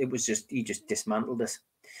 it was just, he just dismantled us.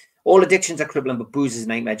 All addictions are crippling, but booze is a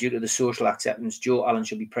nightmare due to the social acceptance. Joe Allen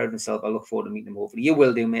should be proud of himself. I look forward to meeting him, hopefully. You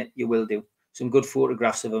will do, mate. You will do. Some good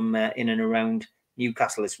photographs of him in and around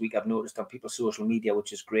Newcastle this week, I've noticed on people's social media,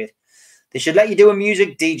 which is great. They should let you do a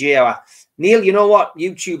music DJ hour. Neil, you know what?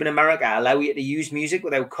 YouTube in America allow you to use music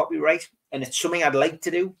without copyright. And it's something I'd like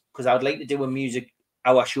to do because I would like to do a music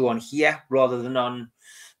hour show on here rather than on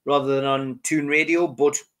Toon Radio.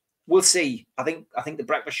 But we'll see. I think the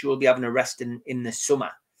breakfast show will be having a rest in the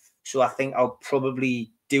summer. So I think I'll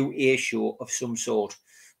probably do a show of some sort.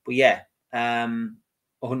 But yeah, 100%,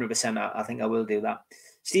 I think I will do that.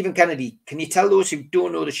 Stephen Kennedy, can you tell those who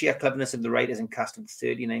don't know the sheer cleverness of the writers and cast of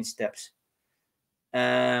 39 Steps?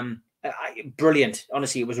 Brilliant.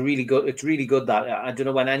 Honestly, it was really good. It's really good that I don't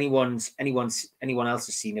know when anyone else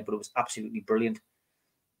has seen it, but it was absolutely brilliant.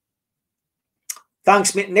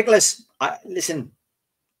 Thanks, mate. Nicholas. Listen,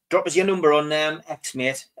 drop us your number on X,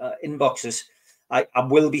 mate. Inboxes. I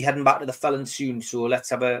will be heading back to the Felon soon, so let's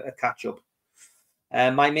have a catch up.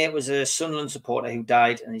 My mate was a Sunderland supporter who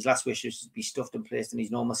died, and his last wish was to be stuffed and placed in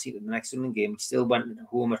his normal seat at the next Sunderland game. He still went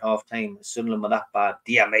home at half time. Sunderland were that bad.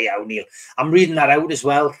 Dear me, O'Neill. I'm reading that out as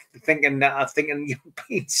well, thinking you're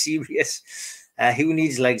being serious. Who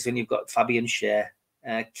needs legs when you've got Fabian Schär?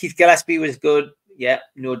 Keith Gillespie was good. Yeah,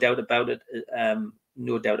 no doubt about it.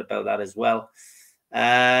 No doubt about that as well.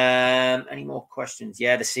 Any more questions?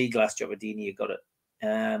 Yeah, the sea glass, Jovadini, you got it.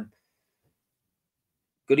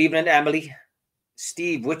 Good evening, Emily.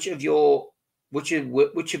 Steve, which of your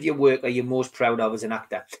work are you most proud of as an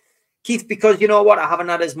actor? Keith, because you know what, I haven't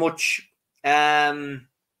had as much. I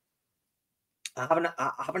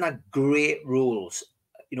haven't had great roles,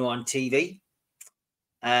 you know, on TV.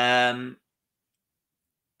 I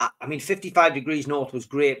mean, 55 Degrees North was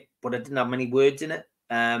great, but I didn't have many words in it.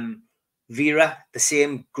 Vera, the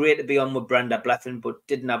same, great to be on with Brenda Blethyn, but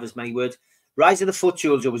didn't have as many words. Rise of the Foot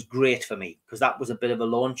Soldier was great for me because that was a bit of a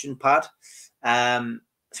launching pad.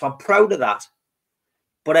 So I'm proud of that.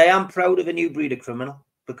 But I am proud of A New Breed of Criminal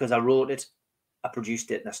because I wrote it, I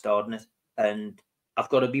produced it, and I starred in it. And I've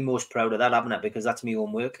got to be most proud of that, haven't I? Because that's my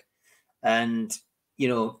own work. And, you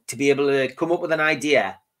know, to be able to come up with an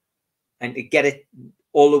idea and to get it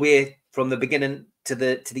all the way from the beginning to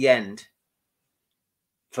the end,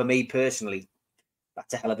 for me personally,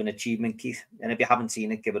 that's a hell of an achievement, Keith. And if you haven't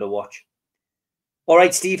seen it, give it a watch. All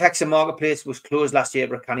right, Steve, Hexham Marketplace was closed last year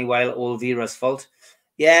for a canny while, all Vera's fault.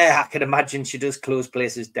 Yeah, I can imagine she does close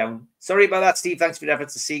places down. Sorry about that, Steve. Thanks for your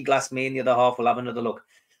efforts to see Glass Me, and the other half will have another look.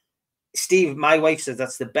 Steve, my wife says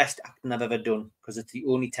that's the best acting I've ever done because it's the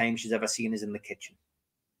only time she's ever seen us in the kitchen.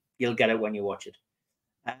 You'll get it when you watch it.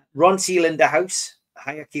 Ron Seal in the house.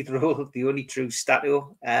 Hiya, Keith Rowe, the only true statue.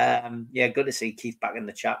 Yeah, good to see Keith back in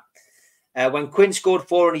the chat. When Quinn scored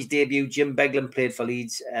 4 on his debut, Jim Beglin played for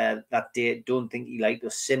Leeds that day. Don't think he liked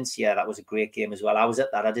us since. Yeah, that was a great game as well. I was at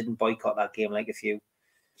that. I didn't boycott that game like a few.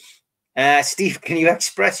 Steve, can you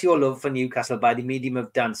express your love for Newcastle by the medium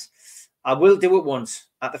of dance? I will do it once.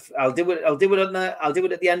 I'll do it at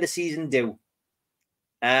the end of season due.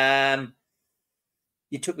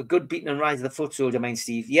 You took a good beating on Rise of the Foot Soldier, I mean,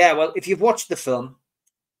 Steve. Yeah, well, if you've watched the film,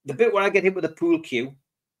 the bit where I get hit with a pool cue,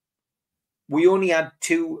 we only had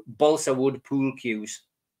 2 balsa wood pool cues.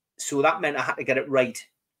 So that meant I had to get it right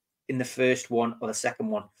in the first one or the second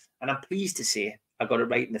one. And I'm pleased to say I got it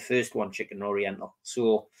right in the first one, Chicken Oriental.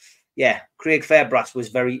 So, yeah, Craig Fairbrass was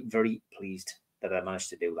very, very pleased that I managed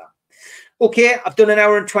to do that. Okay, I've done an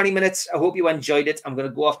hour and 20 minutes. I hope you enjoyed it. I'm going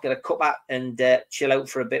to go off, get a cuppa and chill out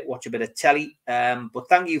for a bit, watch a bit of telly. But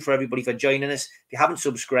thank you for everybody for joining us. If you haven't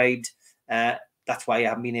subscribed, that's why you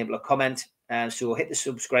haven't been able to comment. So hit the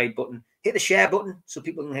subscribe button, hit the share button so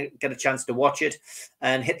people can get a chance to watch it,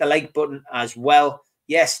 and hit the like button as well.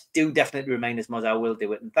 Yes, do definitely remind us, Moz. I will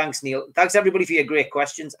do it. And thanks, Neil. Thanks, everybody, for your great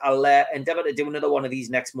questions. I'll endeavour to do another one of these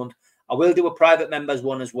next month. I will do a private members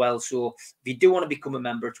one as well. So if you do want to become a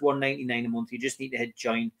member, it's $1.99 a month. You just need to hit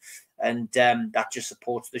join, and that just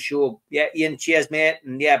supports the show. Yeah, Ian, cheers, mate.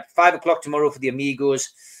 And yeah, 5 o'clock tomorrow for the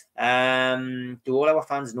Amigos. Do all our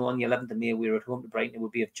fans know on the 11th of May we're at home to Brighton? It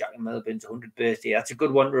would be of Jack and Melbourne's 100th birthday. That's a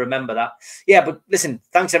good one to remember that. Yeah, but listen,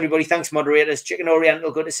 thanks everybody. Thanks moderators. Chicken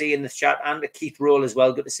Oriental, good to see you in the chat. And Keith Roll as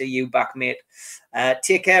well. Good to see you back, mate.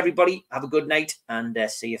 Take care, everybody. Have a good night. And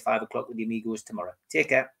see you at 5 o'clock with the amigos tomorrow. Take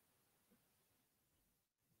care.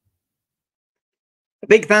 A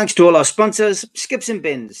big thanks to all our sponsors, Skips and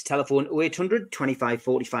Bins, telephone 0800 25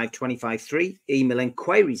 45 25 3, email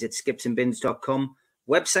inquiries at skipsandbins.com,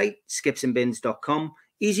 website skipsandbins.com,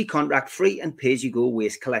 easy contract free and pay-as-you-go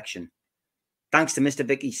waste collection. Thanks to Mr.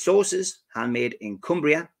 Vicky's Sauces, handmade in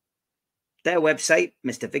Cumbria, their website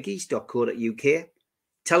mrvickies.co.uk,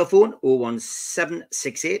 telephone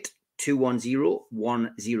 01768 210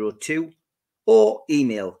 102, or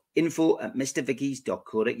email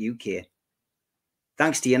info@mrvickies.co.uk.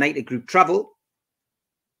 Thanks to United Group Travel.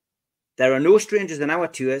 There are no strangers in our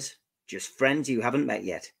tours, just friends you haven't met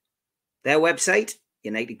yet. Their website,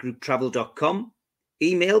 unitedgrouptravel.com,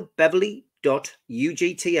 email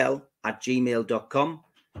beverly.ugtl@gmail.com,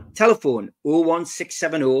 telephone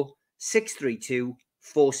 01670 632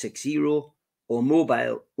 460, or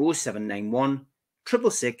mobile 0791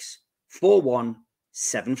 666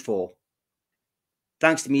 4174.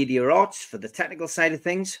 Thanks to Media Arts for the technical side of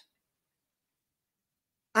things.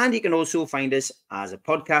 And you can also find us as a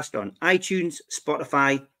podcast on iTunes,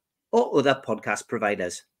 Spotify, or other podcast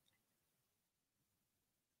providers.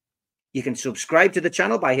 You can subscribe to the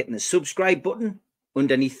channel by hitting the subscribe button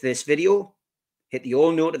underneath this video. Hit the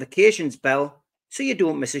all notifications bell so you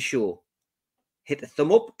don't miss a show. Hit the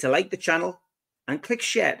thumb up to like the channel and click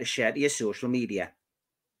share to share to your social media.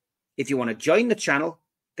 If you want to join the channel,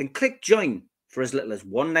 then click join for as little as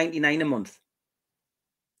 $1.99 a month.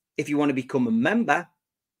 If you want to become a member,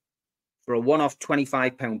 for a one-off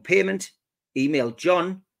 £25 payment, email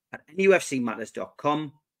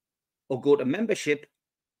john@nufcmatters.com or go to membership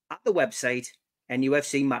at the website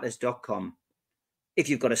nufcmatters.com. If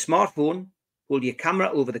you've got a smartphone, hold your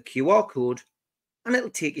camera over the QR code and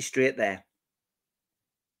it'll take you straight there.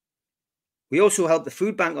 We also help the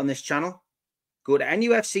food bank on this channel. Go to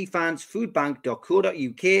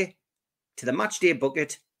nufcfansfoodbank.co.uk to the matchday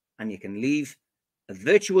bucket and you can leave a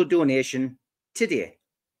virtual donation today.